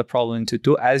broke down the problem into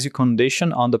two, as you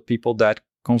condition on the people that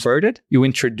converted, you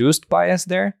introduced bias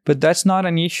there. But that's not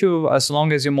an issue as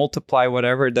long as you multiply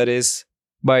whatever that is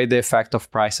by the effect of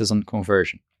prices on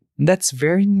conversion. And that's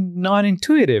very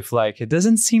non-intuitive. Like it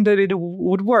doesn't seem that it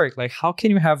would work. Like how can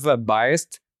you have a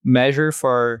biased measure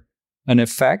for an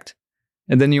effect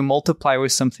and then you multiply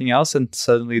with something else and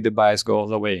suddenly the bias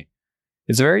goes away?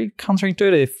 It's very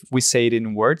counterintuitive if we say it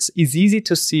in words. It's easy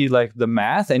to see like the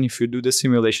math, and if you do the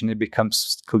simulation, it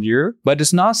becomes clear. But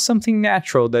it's not something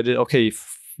natural that,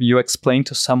 if you explain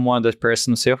to someone, that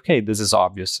person will say, okay, this is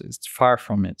obvious. It's far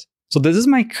from it. So this is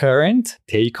my current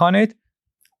take on it.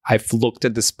 I've looked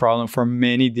at this problem from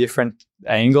many different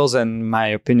angles, and my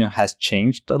opinion has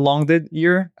changed along the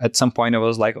year. At some point, I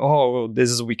was like,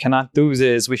 we cannot do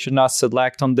this. We should not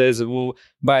select on this. It will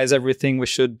bias everything. We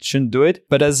shouldn't do it.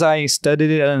 But as I studied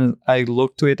it and I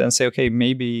looked to it and say, okay,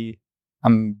 maybe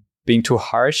I'm being too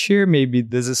harsh here. Maybe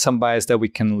this is some bias that we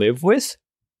can live with,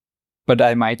 but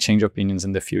I might change opinions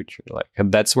in the future.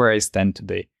 And that's where I stand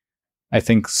today. I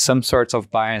think some sorts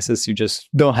of biases, you just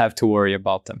don't have to worry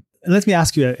about them. Let me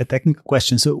ask you a technical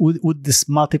question. So would this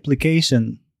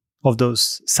multiplication of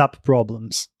those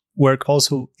sub-problems work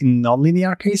also in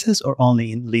nonlinear cases or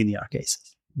only in linear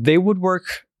cases? They would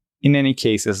work in any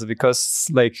cases because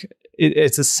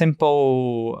it's a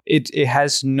simple, it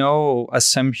has no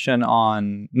assumption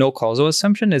on, no causal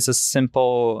assumption. It's a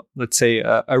simple, let's say,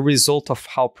 a result of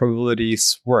how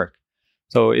probabilities work.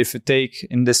 So if you take,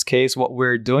 in this case, what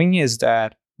we're doing is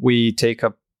that we take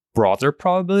a broader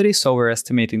probability. So we're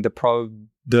estimating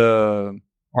an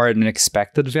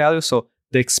expected value. So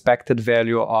the expected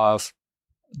value of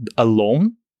a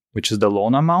loan, which is the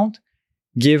loan amount,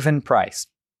 given price.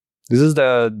 This is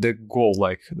the goal.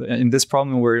 Like in this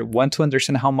problem, we want to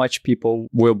understand how much people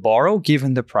will borrow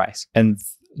given the price. And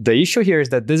the issue here is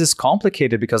that this is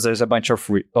complicated because there's a bunch of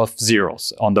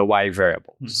zeros on the y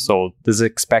variable. Mm-hmm. So this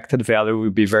expected value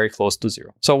will be very close to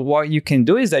zero. So what you can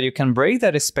do is that you can break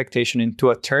that expectation into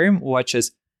a term, which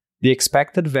is the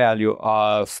expected value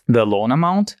of the loan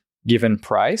amount given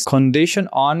price, condition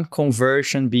on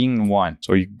conversion being 1.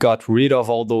 So you got rid of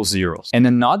all those zeros. And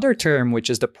another term, which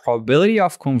is the probability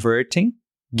of converting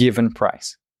given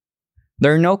price.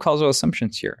 There are no causal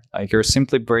assumptions here. Like you're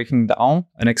simply breaking down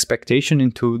an expectation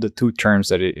into the two terms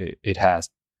that it has.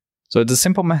 So it's a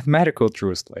simple mathematical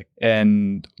truth.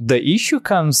 And the issue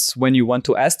comes when you want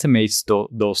to estimate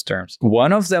those terms.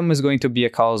 One of them is going to be a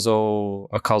causal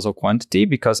quantity,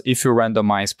 because if you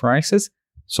randomize prices,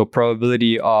 so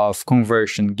probability of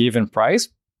conversion given price,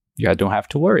 you don't have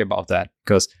to worry about that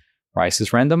because price is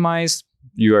randomized.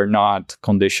 You are not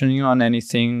conditioning on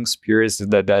anything spurious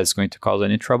that is going to cause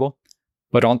any trouble.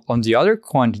 But on the other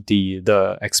quantity,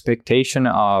 the expectation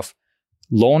of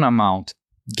loan amount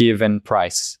given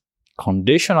price,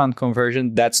 condition on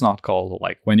conversion, that's not causal.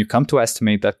 Like when you come to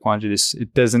estimate that quantity,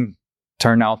 it doesn't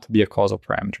turn out to be a causal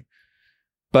parameter.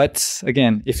 But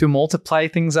again, if you multiply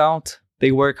things out,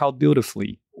 they work out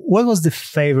beautifully. What was the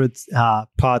favorite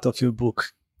part of your book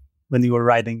when you were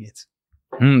writing it?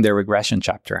 The regression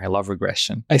chapter. I love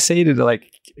regression. I say it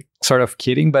sort of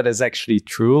kidding, but it's actually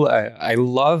true. I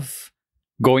love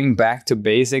going back to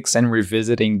basics and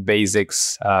revisiting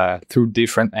basics through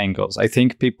different angles. I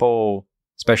think people,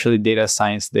 especially data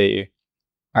science, they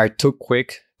are too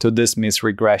quick to dismiss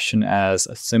regression as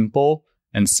a simple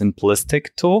and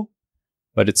simplistic tool,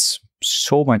 but it's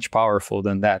so much powerful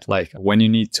than that. Like when you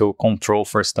need to control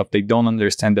for stuff, they don't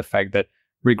understand the fact that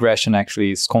regression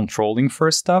actually is controlling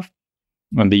for stuff.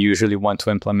 when they usually want to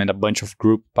implement a bunch of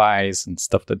group bys and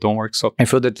stuff that don't work. So I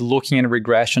feel that looking at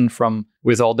regression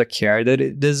with all the care that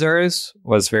it deserves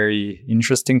was very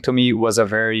interesting to me. It was a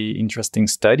very interesting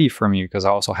study for me because I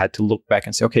also had to look back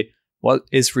and say, okay, what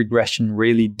is regression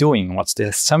really doing? What's the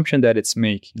assumption that it's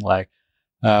making? Like,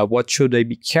 what should I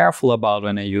be careful about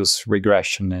when I use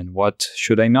regression, and what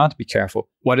should I not be careful?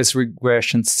 What is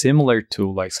regression similar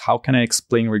to? Like, how can I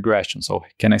explain regression? So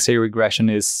can I say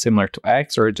regression is similar to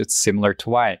X or it's similar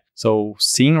to Y? So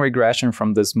seeing regression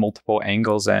from these multiple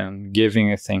angles and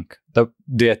giving, I think,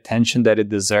 the attention that it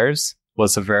deserves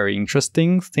was a very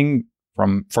interesting thing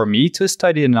for me to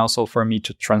study, and also for me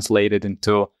to translate it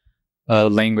into a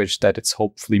language that it's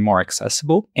hopefully more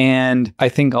accessible. And I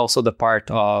think also the part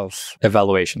of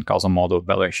evaluation, causal model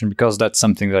evaluation, because that's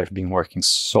something that I've been working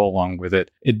so long with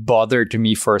it. It bothered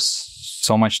me for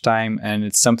so much time, and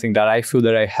it's something that I feel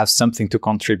that I have something to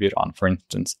contribute on. For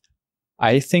instance,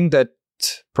 I think that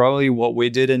probably what we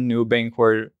did in Nubank,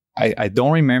 where I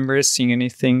don't remember seeing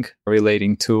anything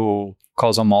relating to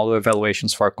causal model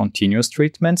evaluations for continuous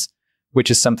treatments, which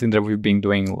is something that we've been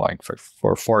doing like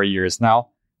for 4 years now.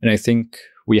 And I think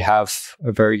we have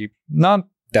a very, not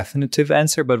definitive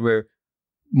answer, but we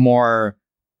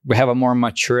have a more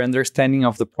mature understanding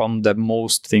of the problem than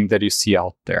most things that you see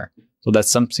out there. So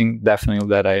that's something definitely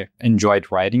that I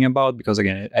enjoyed writing about, because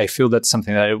again, I feel that's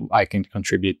something that I can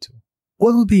contribute to.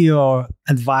 What would be your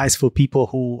advice for people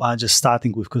who are just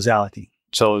starting with causality?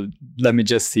 So let me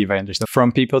just see if I understand.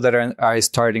 From people that are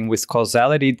starting with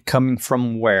causality, coming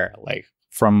from where? Like,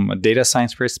 from a data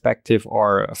science perspective,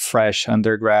 or a fresh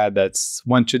undergrad that's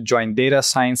want to join data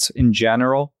science in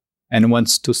general and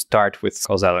wants to start with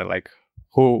causality? Like,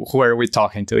 who are we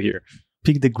talking to here?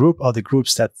 Pick the group or the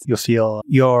groups that you feel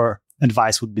your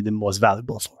advice would be the most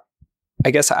valuable for.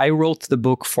 I guess I wrote the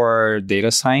book for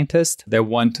data scientists that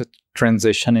want to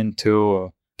transition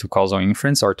into causal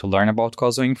inference or to learn about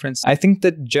causal inference. I think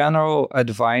the general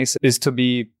advice is to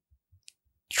be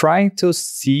trying to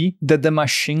see that the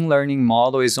machine learning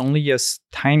model is only a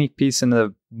tiny piece in a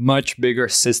much bigger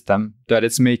system that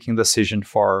it's making decision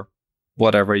for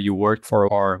whatever you work for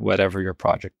or whatever your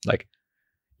project. Like,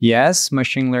 yes,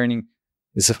 machine learning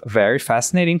is a very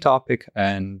fascinating topic,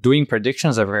 and doing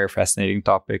predictions is a very fascinating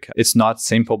topic. It's not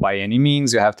simple by any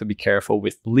means. You have to be careful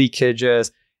with leakages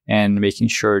and making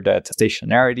sure that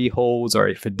stationarity holds, or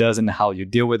if it doesn't, how you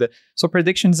deal with it. So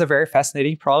prediction is a very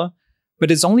fascinating problem. But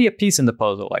it's only a piece in the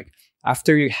puzzle. Like,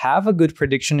 after you have a good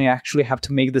prediction, you actually have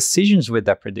to make decisions with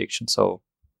that prediction. So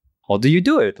how do you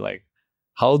do it? Like,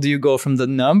 how do you go from the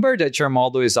number that your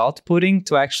model is outputting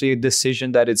to actually a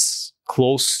decision that is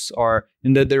close or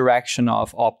in the direction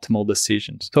of optimal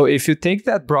decisions? So if you take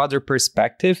that broader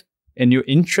perspective and you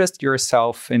interest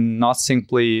yourself in not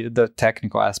simply the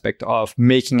technical aspect of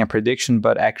making a prediction,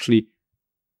 but actually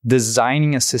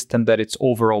designing a system that it's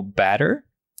overall better,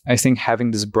 I think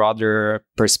having this broader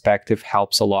perspective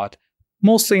helps a lot,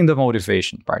 mostly in the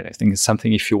motivation part. I think it's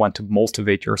something, if you want to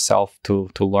motivate yourself to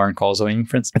learn causal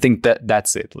inference, I think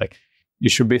that's it. Like, you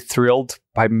should be thrilled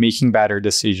by making better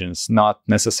decisions, not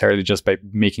necessarily just by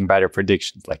making better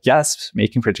predictions. Like, yes,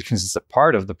 making predictions is a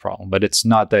part of the problem, but it's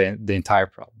not the entire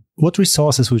problem. What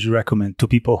resources would you recommend to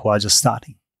people who are just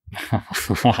starting?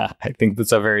 I think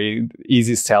that's a very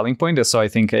easy selling point. So I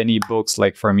think any books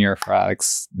like for me or for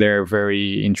Alex, they're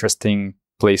very interesting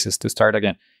places to start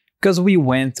again. Because we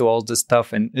went through all this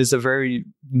stuff and it's a very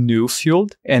new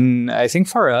field. And I think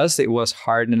for us, it was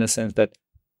hard in the sense that,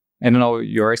 I don't know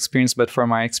your experience, but from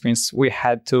my experience, I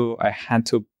had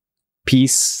to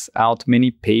piece out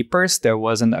many papers. There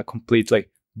wasn't a complete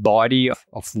body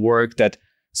of work that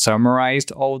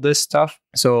summarized all this stuff.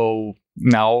 So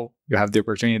now you have the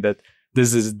opportunity that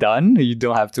this is done. You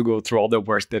don't have to go through all the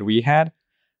work that we had.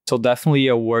 So definitely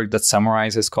a work that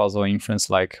summarizes causal inference,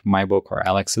 like my book or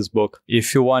Alex's book.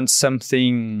 If you want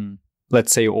something,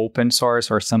 let's say open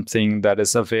source or something that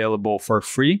is available for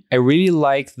free, I really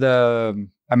like the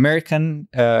American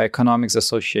Economics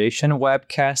Association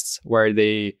webcasts, where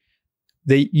they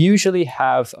usually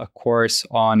have a course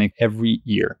on it every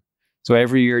year. So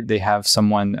every year they have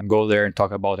someone go there and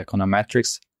talk about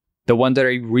econometrics. The one that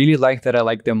I really like, that I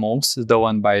like the most, is the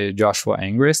one by Joshua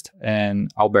Angrist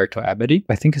and Alberto Abadi.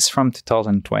 I think it's from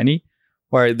 2020,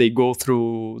 where they go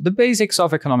through the basics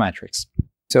of econometrics.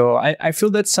 So I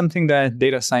feel that's something that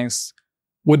data science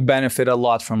would benefit a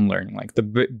lot from learning, like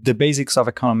the basics of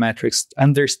econometrics,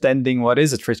 understanding what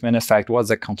is a treatment effect,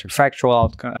 what's a counterfactual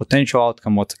outcome, potential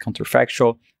outcome, what's a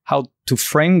counterfactual, how to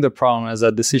frame the problem as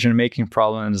a decision-making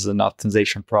problem and as an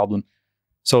optimization problem.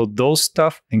 So those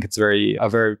stuff, I think it's a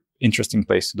very interesting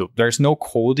place to do. There's no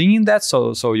coding in that,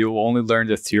 so you only learn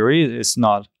the theory. It's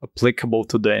not applicable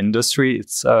to the industry.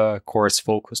 It's a course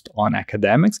focused on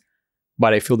academics,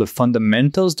 but I feel the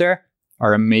fundamentals there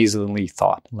are amazingly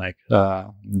thought. Like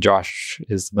Josh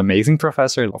is an amazing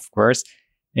professor, of course,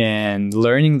 and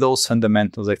learning those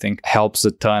fundamentals, I think, helps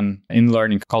a ton in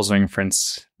learning causal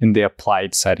inference in the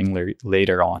applied setting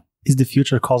later on. Is the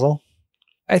future causal?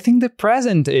 I think the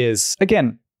present is,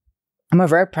 again, I'm a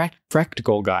very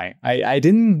practical guy. I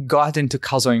didn't got into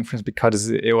causal inference because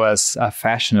it was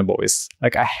fashionable. It's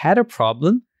like I had a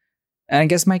problem, and I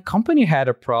guess my company had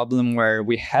a problem where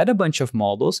we had a bunch of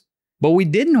models, but we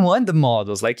didn't want the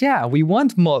models. Like, yeah, we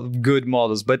want good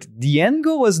models, but the end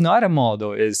goal was not a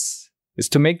model, is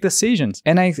to make decisions.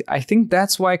 And I think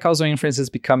that's why causal inference is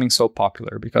becoming so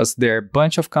popular, because there are a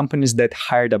bunch of companies that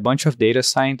hired a bunch of data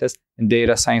scientists, and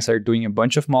data science are doing a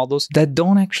bunch of models that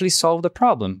don't actually solve the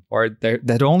problem, or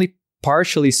that only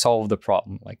partially solve the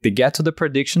problem. Like they get to the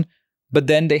prediction, but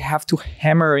then they have to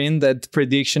hammer in that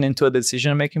prediction into a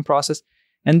decision-making process.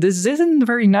 And this isn't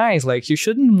very nice. Like you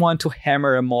shouldn't want to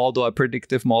hammer a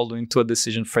predictive model into a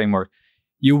decision framework.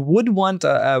 You would want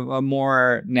a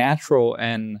more natural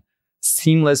and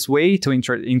seamless way to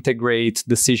integrate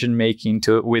decision-making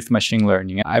with machine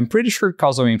learning. I'm pretty sure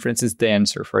causal inference is the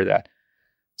answer for that.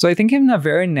 So I think in a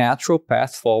very natural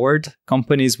path forward,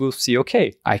 companies will see,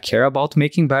 okay, I care about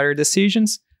making better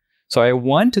decisions. So I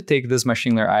want to take this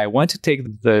machine learning, I want to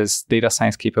take this data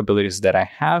science capabilities that I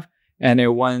have, and I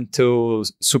want to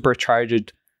supercharge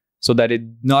it so that it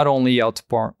not only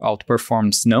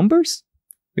outperforms numbers,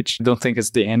 which I don't think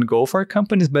is the end goal for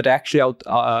companies, but actually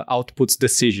outputs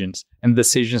decisions, and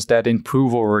decisions that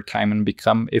improve over time and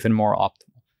become even more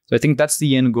optimal. So I think that's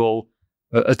the end goal,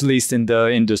 at least in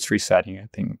the industry setting. I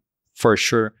think for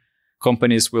sure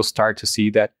companies will start to see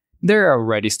that. They're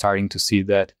already starting to see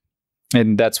that.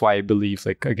 And that's why I believe,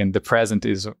 like, again, the present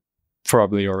is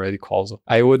probably already causal.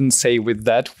 I wouldn't say with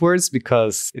that words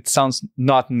because it sounds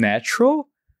not natural,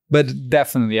 but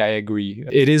definitely I agree.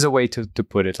 It is a way to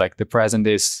put it. Like the present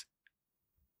is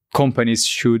companies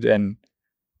should, and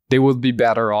they would be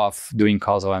better off doing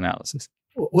causal analysis.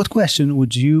 What question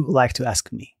would you like to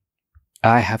ask me?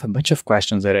 I have a bunch of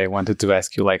questions that I wanted to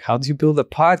ask you, like how do you build a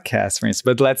podcast, for instance?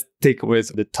 But let's take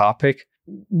with the topic.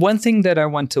 One thing that I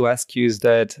want to ask you is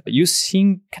that you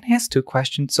seem, can I ask two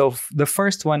questions? So the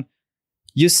first one,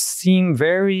 you seem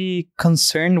very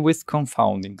concerned with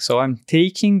confounding. So I'm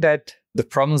taking that the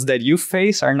problems that you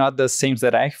face are not the same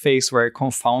that I face, where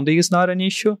confounding is not an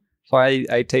issue. So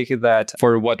I take it that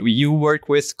for what you work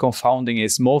with, confounding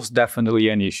is most definitely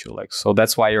an issue. Like, so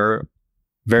that's why you're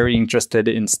very interested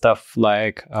in stuff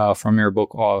like from your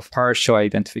book of partial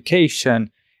identification,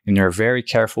 and you're very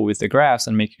careful with the graphs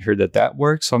and making sure that that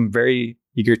works. So I'm very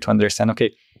eager to understand,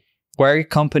 okay, where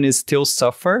companies still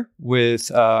suffer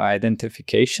with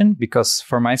identification, because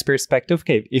from my perspective,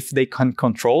 okay, if they can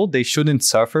control, they shouldn't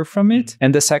suffer from it.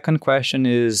 And the second question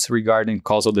is regarding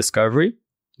causal discovery.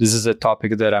 This is a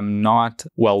topic that I'm not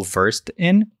well versed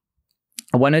in.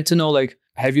 I wanted to know, like,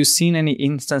 have you seen any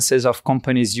instances of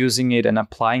companies using it and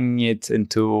applying it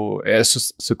into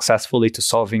successfully to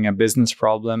solving a business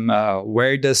problem?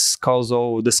 Where does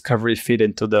causal discovery fit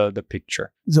into the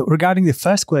picture? So regarding the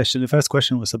first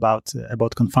question was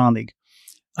about confounding.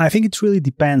 I think it really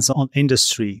depends on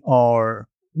industry or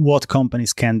what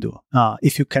companies can do.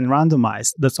 If you can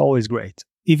randomize, that's always great.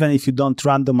 Even if you don't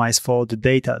randomize for the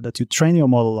data that you train your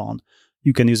model on,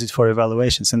 you can use it for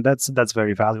evaluations, and that's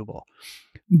very valuable.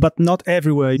 But not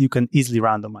everywhere you can easily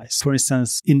randomize. For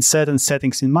instance, in certain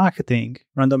settings in marketing,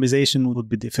 randomization would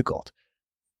be difficult.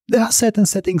 There are certain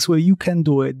settings where you can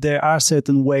do it. There are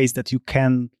certain ways that you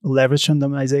can leverage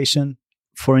randomization.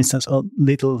 For instance,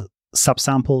 little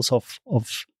subsamples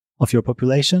of your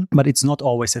population, but it's not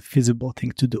always a feasible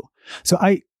thing to do. So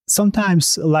I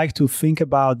sometimes like to think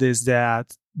about this,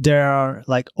 that there are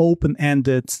like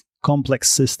open-ended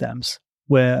complex systems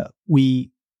where we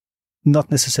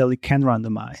not necessarily can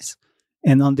randomize.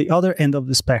 And on the other end of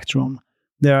the spectrum,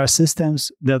 there are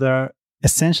systems that are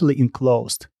essentially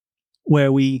enclosed,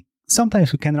 where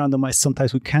sometimes we can randomize,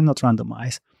 sometimes we cannot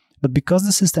randomize. But because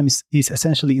the system is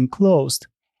essentially enclosed,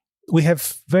 we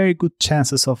have very good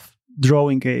chances of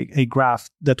drawing a graph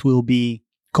that will be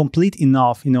complete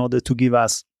enough in order to give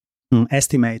us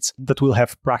estimates that will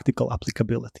have practical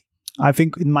applicability. I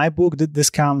think in my book,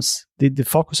 the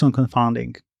focus on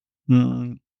confounding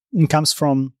comes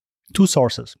from two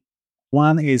sources.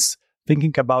 One is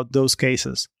thinking about those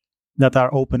cases that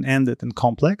are open-ended and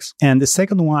complex. And the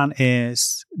second one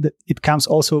is that it comes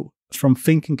also from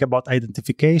thinking about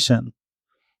identification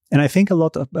And I think a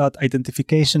lot about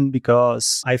identification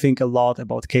because I think a lot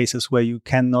about cases where you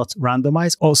cannot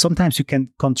randomize, or sometimes you can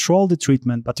control the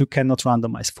treatment, but you cannot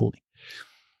randomize fully.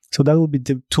 So that would be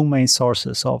the two main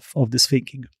sources of this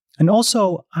thinking. And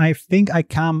also, I think I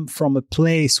come from a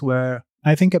place where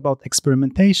I think about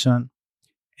experimentation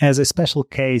as a special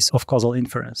case of causal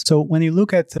inference. So when you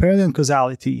look at periodic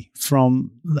causality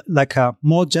from like a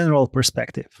more general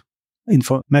perspective,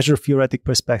 measure theoretic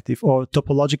perspective or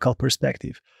topological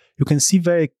perspective, you can see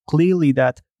very clearly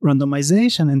that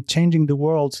randomization and changing the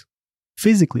world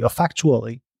physically or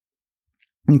factually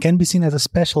can be seen as a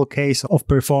special case of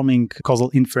performing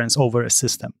causal inference over a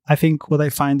system. I think what I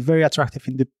find very attractive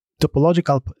in the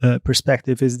topological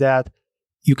perspective is that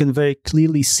you can very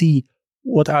clearly see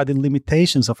what are the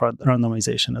limitations of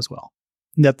randomization as well.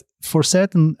 That for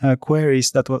certain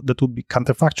queries that would be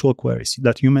counterfactual queries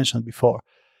that you mentioned before,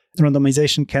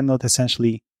 randomization cannot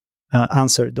essentially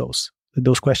answer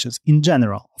those questions in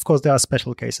general. Of course, there are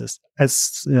special cases.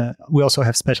 As we also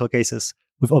have special cases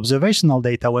with observational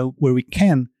data where we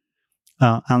can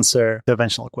answer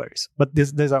interventional queries. But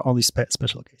these are only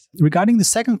special cases. Regarding the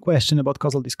second question about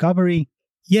causal discovery,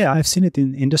 yeah, I've seen it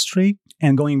in industry.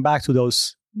 And going back to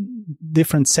those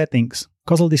different settings,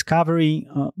 causal discovery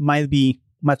might be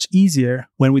much easier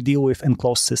when we deal with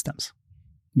enclosed systems,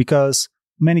 because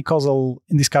many causal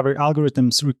discovery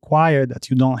algorithms require that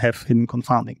you don't have hidden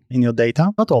confounding in your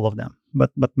data. Not all of them,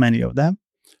 but many of them.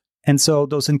 And so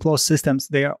those enclosed systems,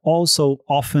 they are also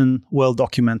often well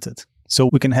documented. So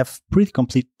we can have pretty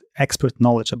complete expert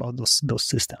knowledge about those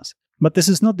systems. But this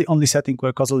is not the only setting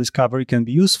where causal discovery can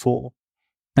be useful.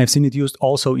 I've seen it used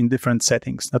also in different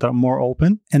settings that are more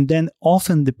open. And then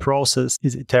often the process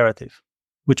is iterative,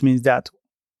 which means that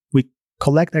we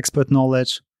collect expert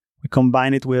knowledge, we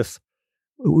combine it with,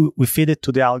 we feed it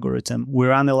to the algorithm, we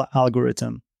run the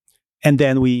algorithm, and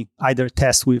then we either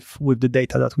test with the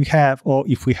data that we have, or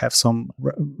if we have some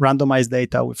randomized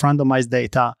data with randomized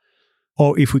data,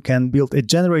 or if we can build a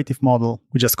generative model,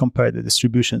 we just compare the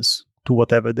distributions to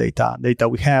whatever data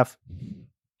we have.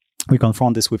 We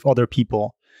confront this with other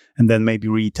people and then maybe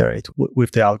reiterate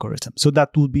with the algorithm. So that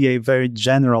would be a very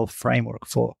general framework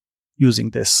for using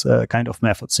this kind of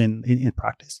methods in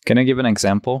practice. Can I give an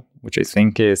example, which I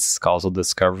think is causal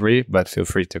discovery, but feel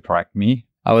free to correct me?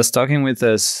 I was talking with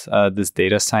this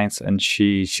data science, and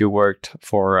she worked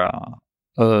for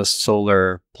a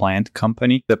solar plant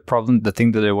company. The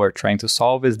thing that they were trying to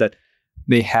solve is that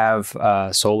they have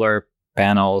solar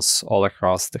panels all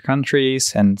across the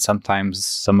countries, and sometimes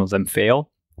some of them fail.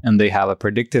 And they have a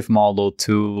predictive model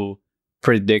to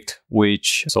predict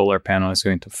which solar panel is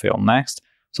going to fail next,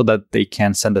 so that they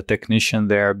can send a technician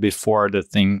there before the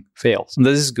thing fails. And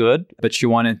this is good, but she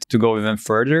wanted to go even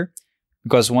further,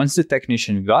 because once the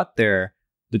technician got there,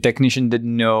 the technician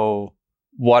didn't know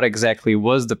what exactly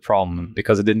was the problem,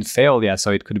 because it didn't fail yet.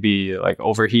 So it could be like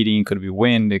overheating, it could be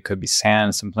wind, it could be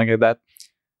sand, something like that.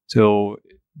 So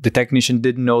the technician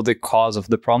didn't know the cause of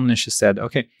the problem, and she said,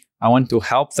 okay, I want to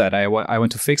help that. I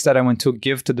want to fix that. I want to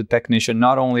give to the technician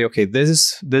not only, okay,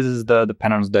 this is the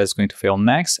panel that is going to fail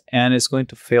next, and it's going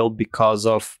to fail because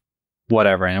of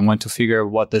whatever. And I want to figure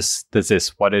what this is,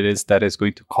 what it is that is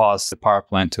going to cause the power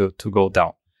plant to go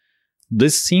down.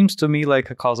 This seems to me like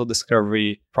a causal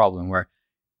discovery problem, where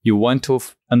you want to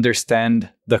understand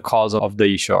the cause of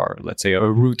the issue, or let's say a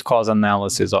root cause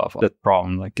analysis of that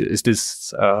problem. Like, is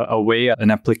this a way, an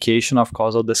application of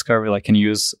causal discovery? Like, can you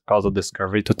use causal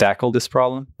discovery to tackle this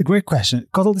problem? A great question.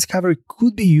 Causal discovery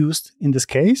could be used in this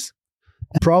case,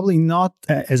 probably not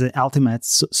as an ultimate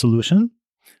solution,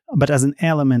 but as an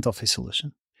element of a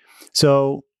solution.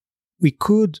 So we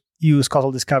could use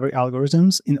causal discovery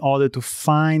algorithms in order to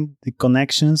find the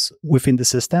connections within the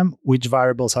system, which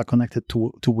variables are connected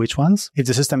to which ones. If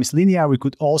the system is linear, we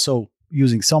could also,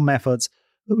 using some methods,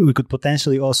 we could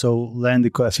potentially also learn the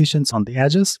coefficients on the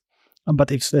edges.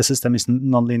 But if the system is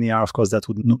nonlinear, of course, that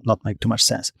would not make too much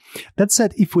sense. That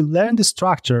said, if we learn the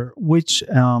structure, which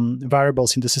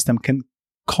variables in the system can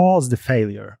cause the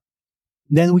failure,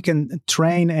 then we can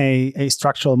train a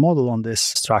structural model on this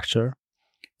structure.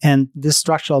 And this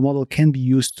structural model can be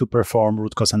used to perform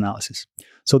root cause analysis.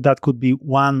 So that could be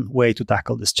one way to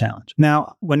tackle this challenge.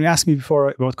 Now, when you asked me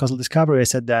before about causal discovery, I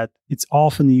said that it's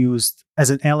often used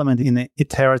as an element in an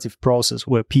iterative process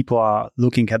where people are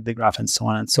looking at the graph and so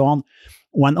on and so on.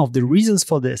 One of the reasons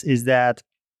for this is that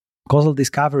causal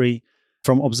discovery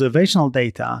from observational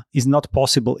data is not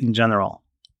possible in general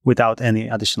without any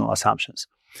additional assumptions.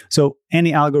 So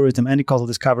any algorithm, any causal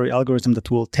discovery algorithm that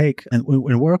we'll take and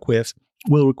we'll work with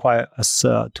will require us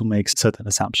to make certain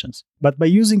assumptions. But by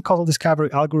using causal discovery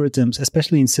algorithms,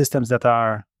 especially in systems that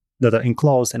are that are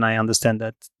enclosed, and I understand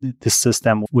that this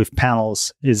system with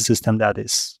panels is a system that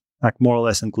is like more or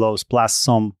less enclosed, plus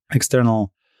some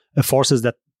external forces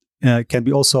that can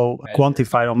be also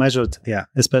quantified or measured. Yeah,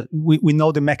 we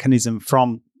know the mechanism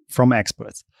from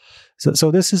experts.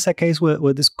 So this is a case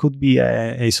where this could be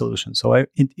a solution. So an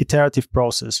iterative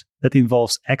process that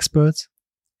involves experts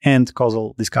and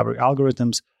causal discovery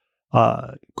algorithms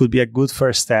could be a good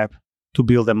first step to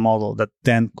build a model that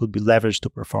then could be leveraged to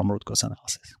perform root cause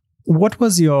analysis. What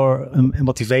was your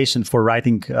motivation for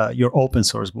writing your open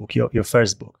source book, your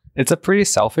first book? It's a pretty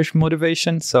selfish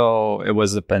motivation. So it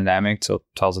was a pandemic, so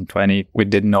 2020. We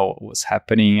didn't know what was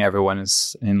happening. Everyone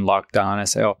is in lockdown. I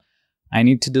said, I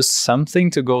need to do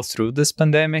something to go through this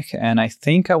pandemic. And I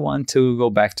think I want to go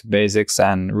back to basics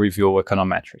and review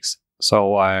econometrics.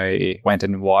 So I went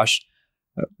and watched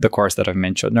the course that I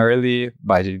mentioned earlier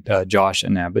by Josh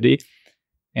and Abadi.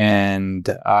 And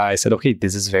I said, okay,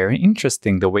 this is very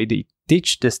interesting. The way they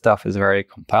teach this stuff is very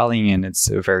compelling and it's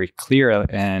very clear.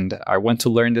 And I want to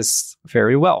learn this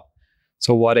very well.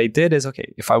 So what I did is,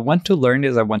 okay, if I want to learn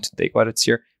this, I want to take what it's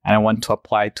here and I want to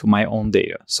apply it to my own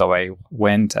data. So I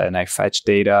went and I fetched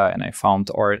data and I found,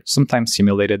 or sometimes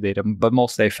simulated data, but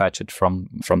mostly I fetched it from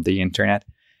the internet.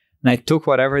 And I took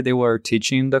whatever they were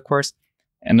teaching in the course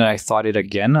and then I thought it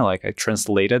again, like I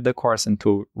translated the course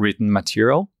into written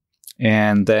material.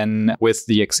 And then with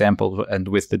the example and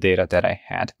with the data that I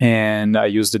had. And I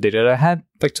used the data that I had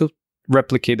like to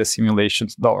replicate the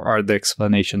simulations or the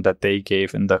explanation that they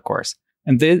gave in the course.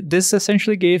 And this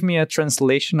essentially gave me a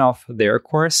translation of their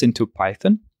course into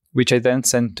Python, which I then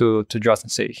sent to Josh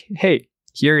and say, hey,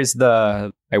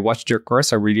 I watched your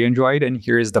course, I really enjoyed it, and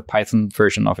here is the Python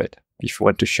version of it. If you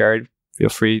want to share it, feel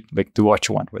free, do what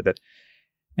you want with it.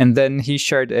 And then he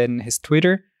shared in his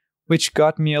Twitter, which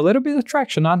got me a little bit of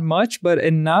traction, not much, but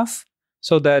enough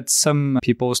so that some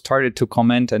people started to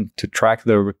comment and to track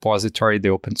the repository, the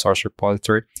open source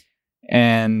repository.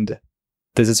 And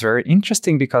this is very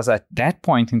interesting because at that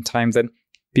point in time, then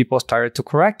people started to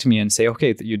correct me and say,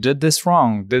 okay, you did this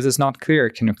wrong. This is not clear.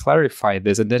 Can you clarify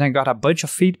this? And then I got a bunch of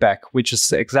feedback, which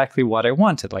is exactly what I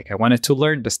wanted. Like I wanted to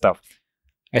learn this stuff.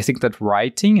 I think that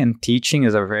writing and teaching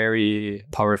is a very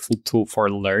powerful tool for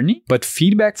learning, but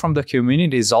feedback from the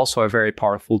community is also a very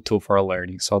powerful tool for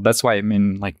learning. So that's why,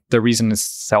 the reason is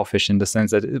selfish in the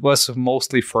sense that it was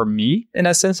mostly for me. In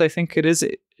a sense, I think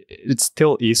it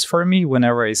still is for me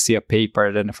whenever I see a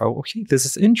paper, then if okay, this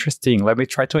is interesting, let me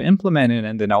try to implement it,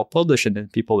 and then I'll publish it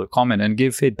and people will comment and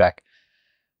give feedback.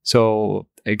 So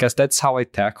I guess that's how I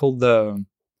tackled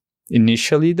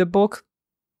initially the book.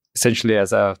 Essentially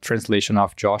as a translation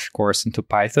of Josh's course into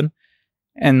Python.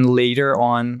 And later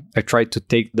on, I tried to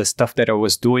take the stuff that I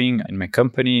was doing in my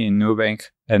company, in Nubank,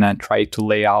 and I tried to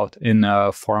lay out in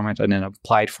a format and an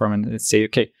applied format and say,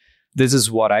 okay, this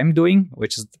is what I'm doing,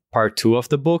 which is part 2 of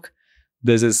the book.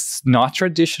 This is not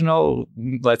traditional,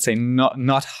 let's say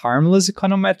not harmless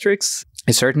econometrics.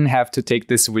 I certainly have to take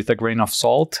this with a grain of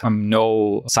salt. I'm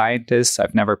no scientist.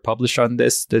 I've never published on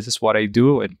this. This is what I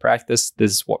do in practice.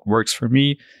 This is what works for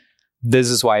me. This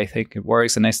is why I think it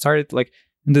works. And I started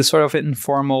in this sort of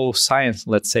informal science,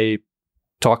 let's say,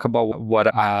 talk about what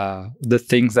the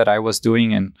things that I was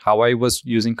doing and how I was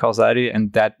using causality.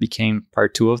 And that became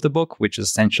part 2 of the book, which is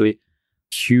essentially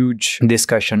huge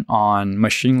discussion on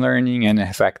machine learning and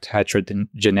effect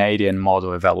heterogeneity and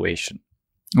model evaluation,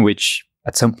 which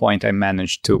at some point I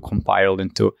managed to compile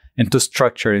into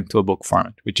structure into a book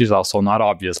format, which is also not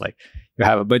obvious. Like you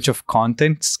have a bunch of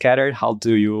content scattered. How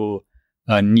do you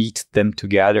knit them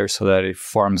together so that it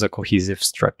forms a cohesive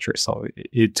structure? So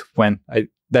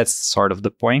that's sort of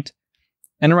the point.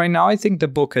 And right now, I think the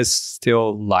book is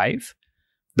still live.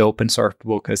 The open source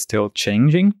book is still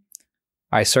changing.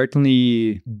 I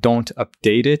certainly don't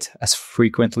update it as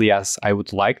frequently as I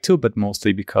would like to, but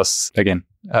mostly because, again,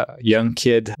 young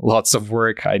kid, lots of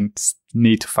work. I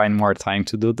need to find more time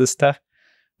to do this stuff.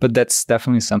 But that's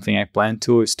definitely something I plan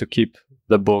to, is to keep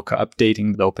the book,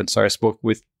 updating the open source book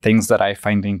with things that I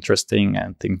find interesting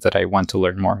and things that I want to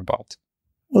learn more about.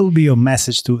 What will be your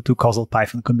message to Causal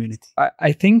Python community?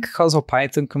 I think Causal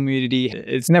Python community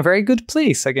is in a very good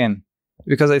place, again,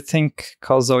 because I think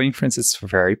Causal Inference is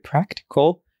very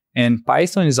practical and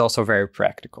Python is also very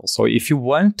practical. So if you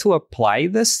want to apply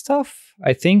this stuff,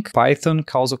 I think Python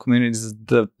Causal community is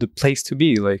the place to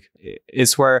be.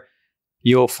 It's where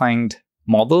you'll find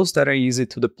models that are easy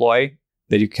to deploy,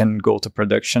 that you can go to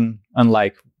production,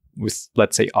 unlike with,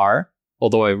 let's say, R,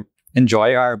 although I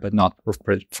enjoy R, but not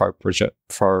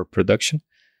for production.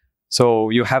 So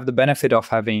you have the benefit of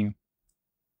having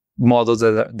models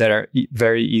that are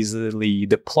very easily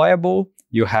deployable,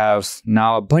 You have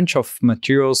now a bunch of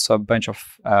materials, a bunch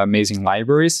of amazing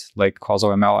libraries like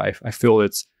Causal ML. I feel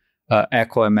it's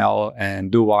Echo ML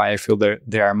and DoY. I feel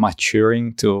they are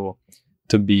maturing to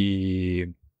be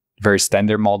very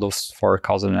standard models for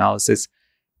causal analysis.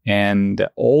 And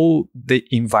all the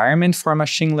environment for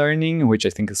machine learning, which I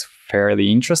think is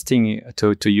fairly interesting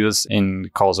to use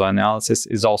in causal analysis,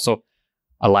 is also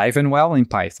alive and well in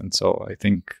Python. So I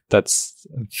think that's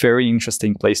a very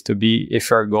interesting place to be if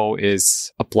your goal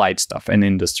is applied stuff and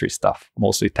industry stuff,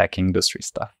 mostly tech industry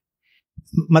stuff.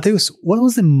 Matheus, what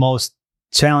was the most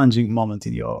challenging moment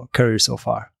in your career so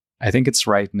far? I think it's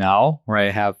right now where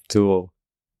I have to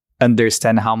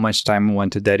understand how much time I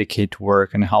want to dedicate to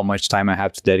work and how much time I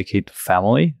have to dedicate to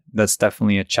family. That's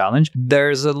definitely a challenge.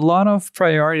 There's a lot of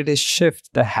priority shift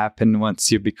that happen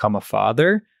once you become a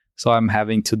father. So I'm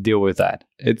having to deal with that.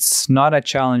 It's not a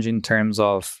challenge in terms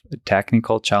of a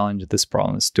technical challenge. This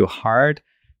problem is too hard.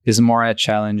 It's more a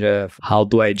challenge of how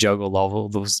do I juggle all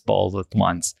of those balls at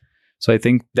once. So I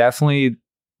think definitely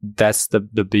that's the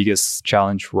biggest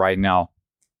challenge right now.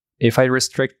 If I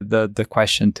restrict the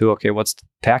question to, okay, what's the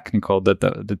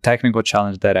technical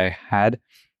challenge that I had,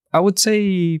 I would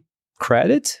say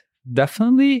credit,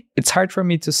 definitely. It's hard for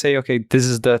me to say, okay,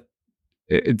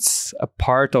 it's a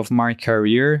part of my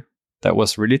career that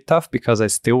was really tough because I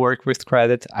still work with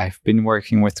credit. I've been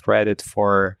working with credit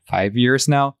for 5 years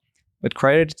now, but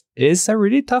credit is a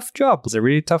really tough job. It's a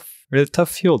really tough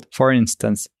field. For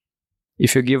instance,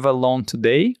 if you give a loan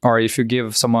today, or if you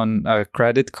give someone a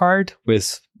credit card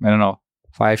with, I don't know,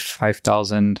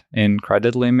 5,000 in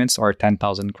credit limits or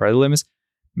 10,000 credit limits,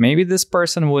 maybe this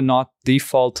person would not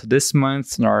default this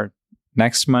month, nor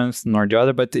next month, nor the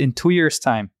other, but in 2 years'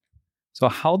 time. So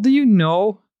how do you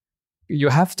know? You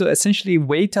have to essentially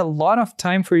wait a lot of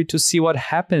time for you to see what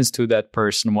happens to that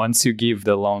person once you give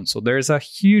the loan. So there's a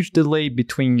huge delay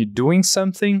between you doing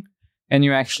something and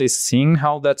you actually seeing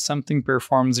how that something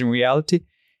performs in reality.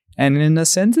 And in a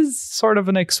sense, it's sort of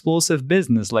an explosive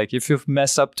business. Like if you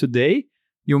mess up today,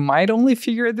 you might only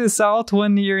figure this out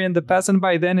 1 year in the past, and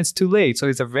by then it's too late. So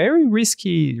it's a very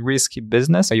risky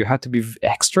business. You have to be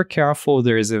extra careful.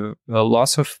 There is a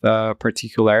lots of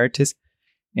particularities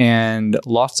and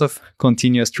lots of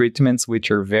continuous treatments,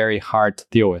 which are very hard to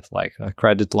deal with. Like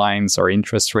credit lines or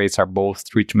interest rates are both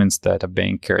treatments that a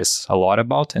bank cares a lot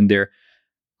about, and they're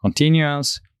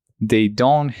continuous. They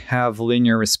don't have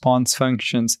linear response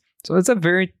functions. So it's a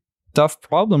very tough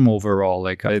problem overall.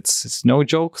 Like it's no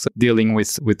joke dealing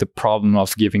with the problem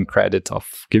of giving credit,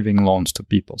 of giving loans to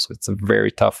people. So it's a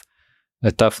very tough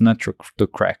nut to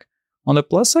crack. On the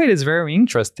plus side, it's very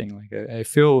interesting. Like I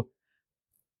feel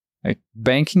like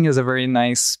banking is a very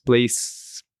nice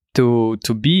place to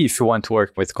be if you want to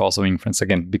work with causal inference,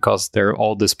 again, because there are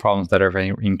all these problems that are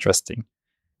very interesting.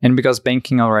 And because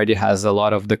banking already has a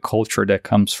lot of the culture that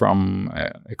comes from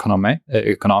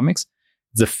economics,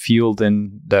 the field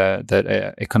in that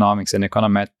economics and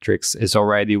econometrics is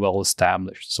already well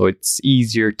established. So it's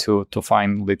easier to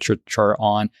find literature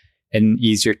on, and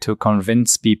easier to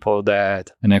convince people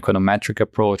that an econometric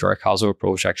approach or a causal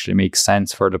approach actually makes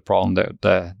sense for the problem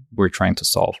that we're trying to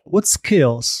solve. What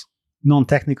skills,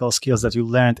 non-technical skills that you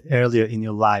learned earlier in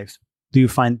your life, do you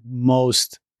find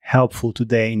most helpful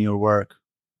today in your work,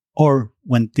 or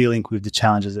when dealing with the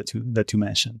challenges that you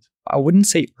mentioned? I wouldn't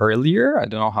say earlier. I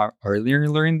don't know how earlier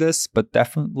you learned this, but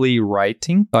definitely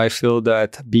writing. I feel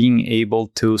that being able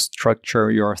to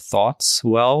structure your thoughts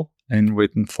well in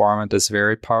written format is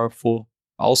very powerful.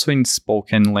 Also in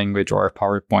spoken language or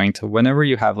PowerPoint, whenever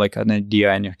you have like an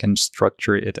idea and you can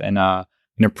structure it in a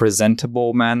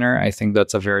presentable manner, I think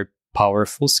that's a very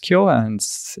powerful skill, and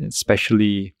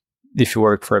especially if you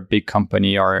work for a big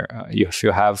company or if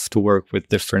you have to work with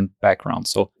different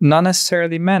backgrounds. So not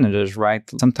necessarily managers, right?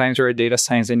 Sometimes you're a data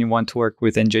science and you want to work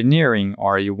with engineering,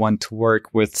 or you want to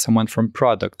work with someone from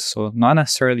product. So not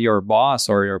necessarily your boss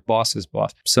or your boss's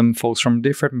boss. Some folks from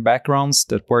different backgrounds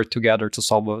that work together to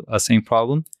solve a same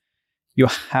problem. You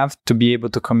have to be able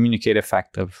to communicate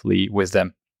effectively with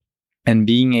them. And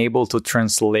being able to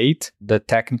translate the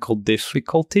technical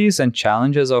difficulties and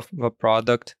challenges of a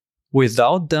product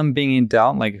without dumbing it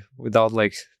down,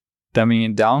 dumbing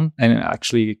it down and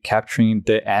actually capturing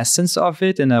the essence of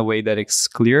it in a way that it's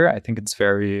clear, I think it's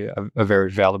a very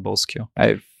valuable skill.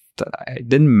 I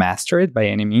didn't master it by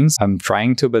any means. I'm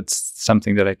trying to, but it's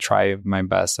something that I try my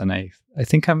best, and I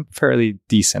think I'm fairly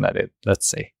decent at it, let's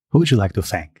say. Who would you like to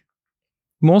thank?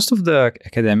 Most of the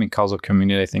academic causal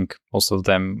community, I think most of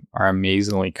them are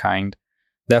amazingly kind.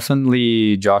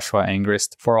 Definitely Joshua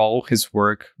Angrist for all his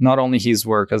work, not only his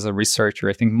work as a researcher.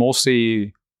 I think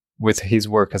mostly with his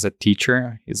work as a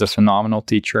teacher. He's a phenomenal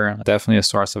teacher, definitely a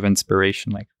source of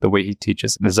inspiration. Like the way he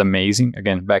teaches is amazing.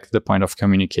 Again, back to the point of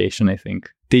communication, I think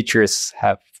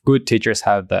good teachers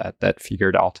have that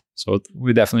figured out. So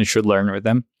we definitely should learn with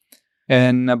them.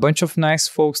 And a bunch of nice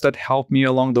folks that helped me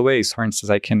along the way. So for instance,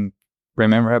 I can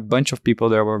remember a bunch of people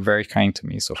that were very kind to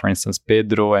me. So for instance,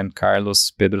 Pedro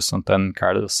Santana and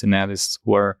Carlos Sinelis,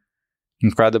 who are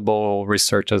incredible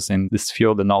researchers in this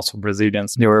field, and also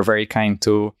Brazilians. They were very kind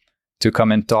to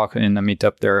come and talk in a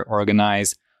meetup they're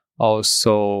organized.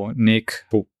 Also, Nick,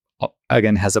 who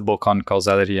again has a book on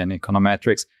causality and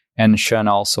econometrics, and Sean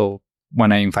also,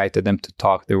 when I invited them to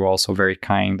talk, they were also very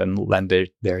kind and lent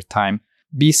their time.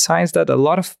 Besides that, a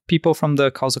lot of people from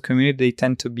the Causal community, they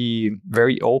tend to be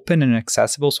very open and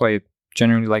accessible. So I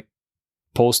generally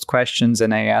post questions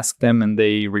and I ask them and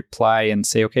they reply and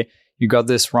say, okay, you got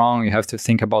this wrong. You have to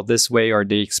think about this way, or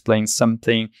they explain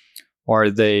something, or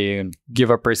they give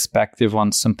a perspective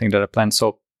on something that I planned.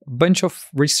 So a bunch of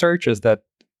researchers that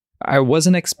I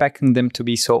wasn't expecting them to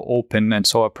be so open and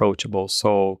so approachable.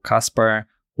 So Kaspar,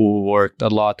 who worked a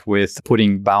lot with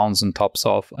putting bounds on top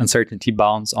of uncertainty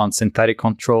bounds on synthetic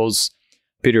controls.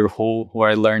 Peter Hull, who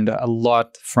I learned a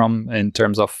lot from in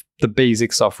terms of the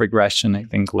basics of regression. I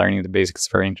think learning the basics is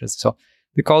very interesting. So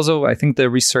the causal, I think the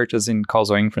researchers in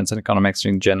causal inference and economics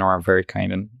in general are very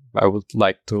kind, and I would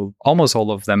like to, almost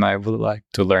all of them, I would like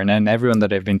to learn. And everyone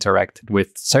that I've interacted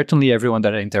with, certainly everyone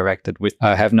that I interacted with,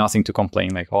 I have nothing to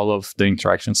complain. Like all of the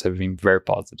interactions have been very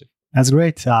positive. That's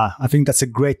great. I think that's a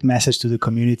great message to the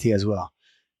community as well.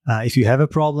 If you have a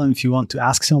problem, if you want to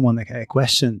ask someone a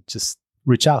question, just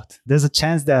reach out. There's a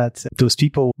chance that those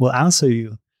people will answer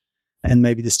you. And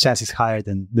maybe this chance is higher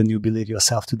than you believe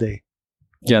yourself today.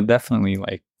 Yeah, definitely.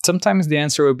 Like sometimes the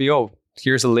answer will be, oh,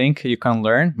 here's a link you can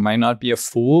learn. Might not be a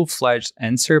full-fledged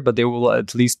answer, but they will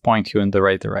at least point you in the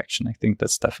right direction. I think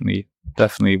that's definitely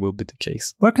will be the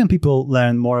case. Where can people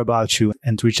learn more about you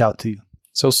and reach out to you?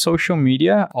 So social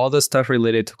media, all the stuff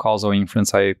related to causal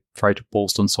inference, I try to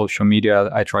post on social media.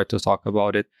 I try to talk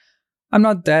about it. I'm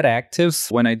not that active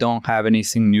when I don't have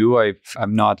anything new. I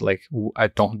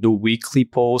don't do weekly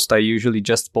posts. I usually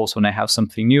just post when I have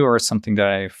something new or something that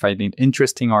I find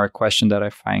interesting, or a question that I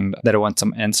find that I want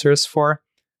some answers for.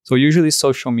 So usually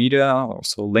social media,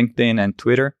 also LinkedIn and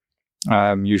Twitter.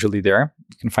 I'm usually there.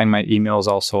 You can find my emails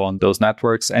also on those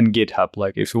networks, and GitHub.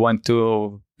 Like if you want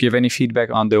to give any feedback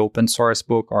on the open source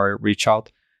book or reach out,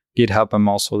 GitHub, I'm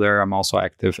also there. I'm also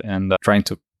active and trying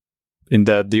to in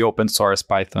the open source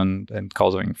Python and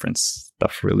causal inference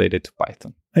stuff related to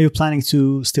Python. Are you planning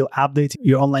to still update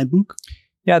your online book?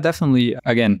 Yeah, definitely.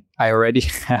 Again, I already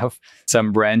have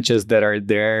some branches that are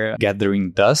there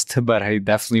gathering dust, but I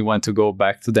definitely want to go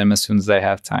back to them as soon as I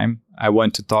have time. I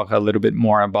want to talk a little bit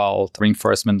more about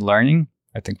reinforcement learning.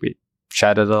 I think we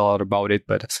chatted a lot about it,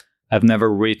 but I've never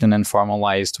written and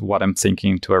formalized what I'm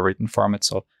thinking to a written format.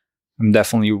 So I'm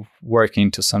definitely working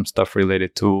to some stuff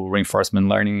related to reinforcement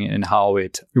learning and how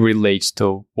it relates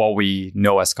to what we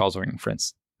know as causal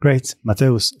inference. Great.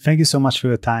 Matheus, thank you so much for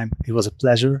your time. It was a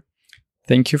pleasure.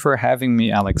 Thank you for having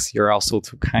me, Alex. You're also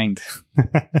too kind.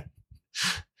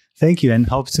 Thank you, and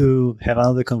hope to have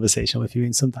another conversation with you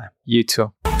in some time. You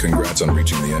too. Congrats on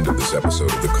reaching the end of this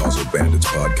episode of the Causal Bandits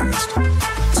podcast.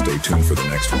 Stay tuned for the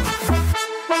next one.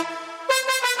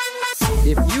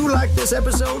 If you like this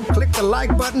episode, click the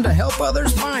like button to help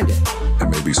others find it. And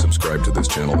maybe subscribe to this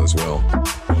channel as well.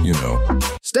 You know.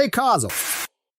 Stay causal.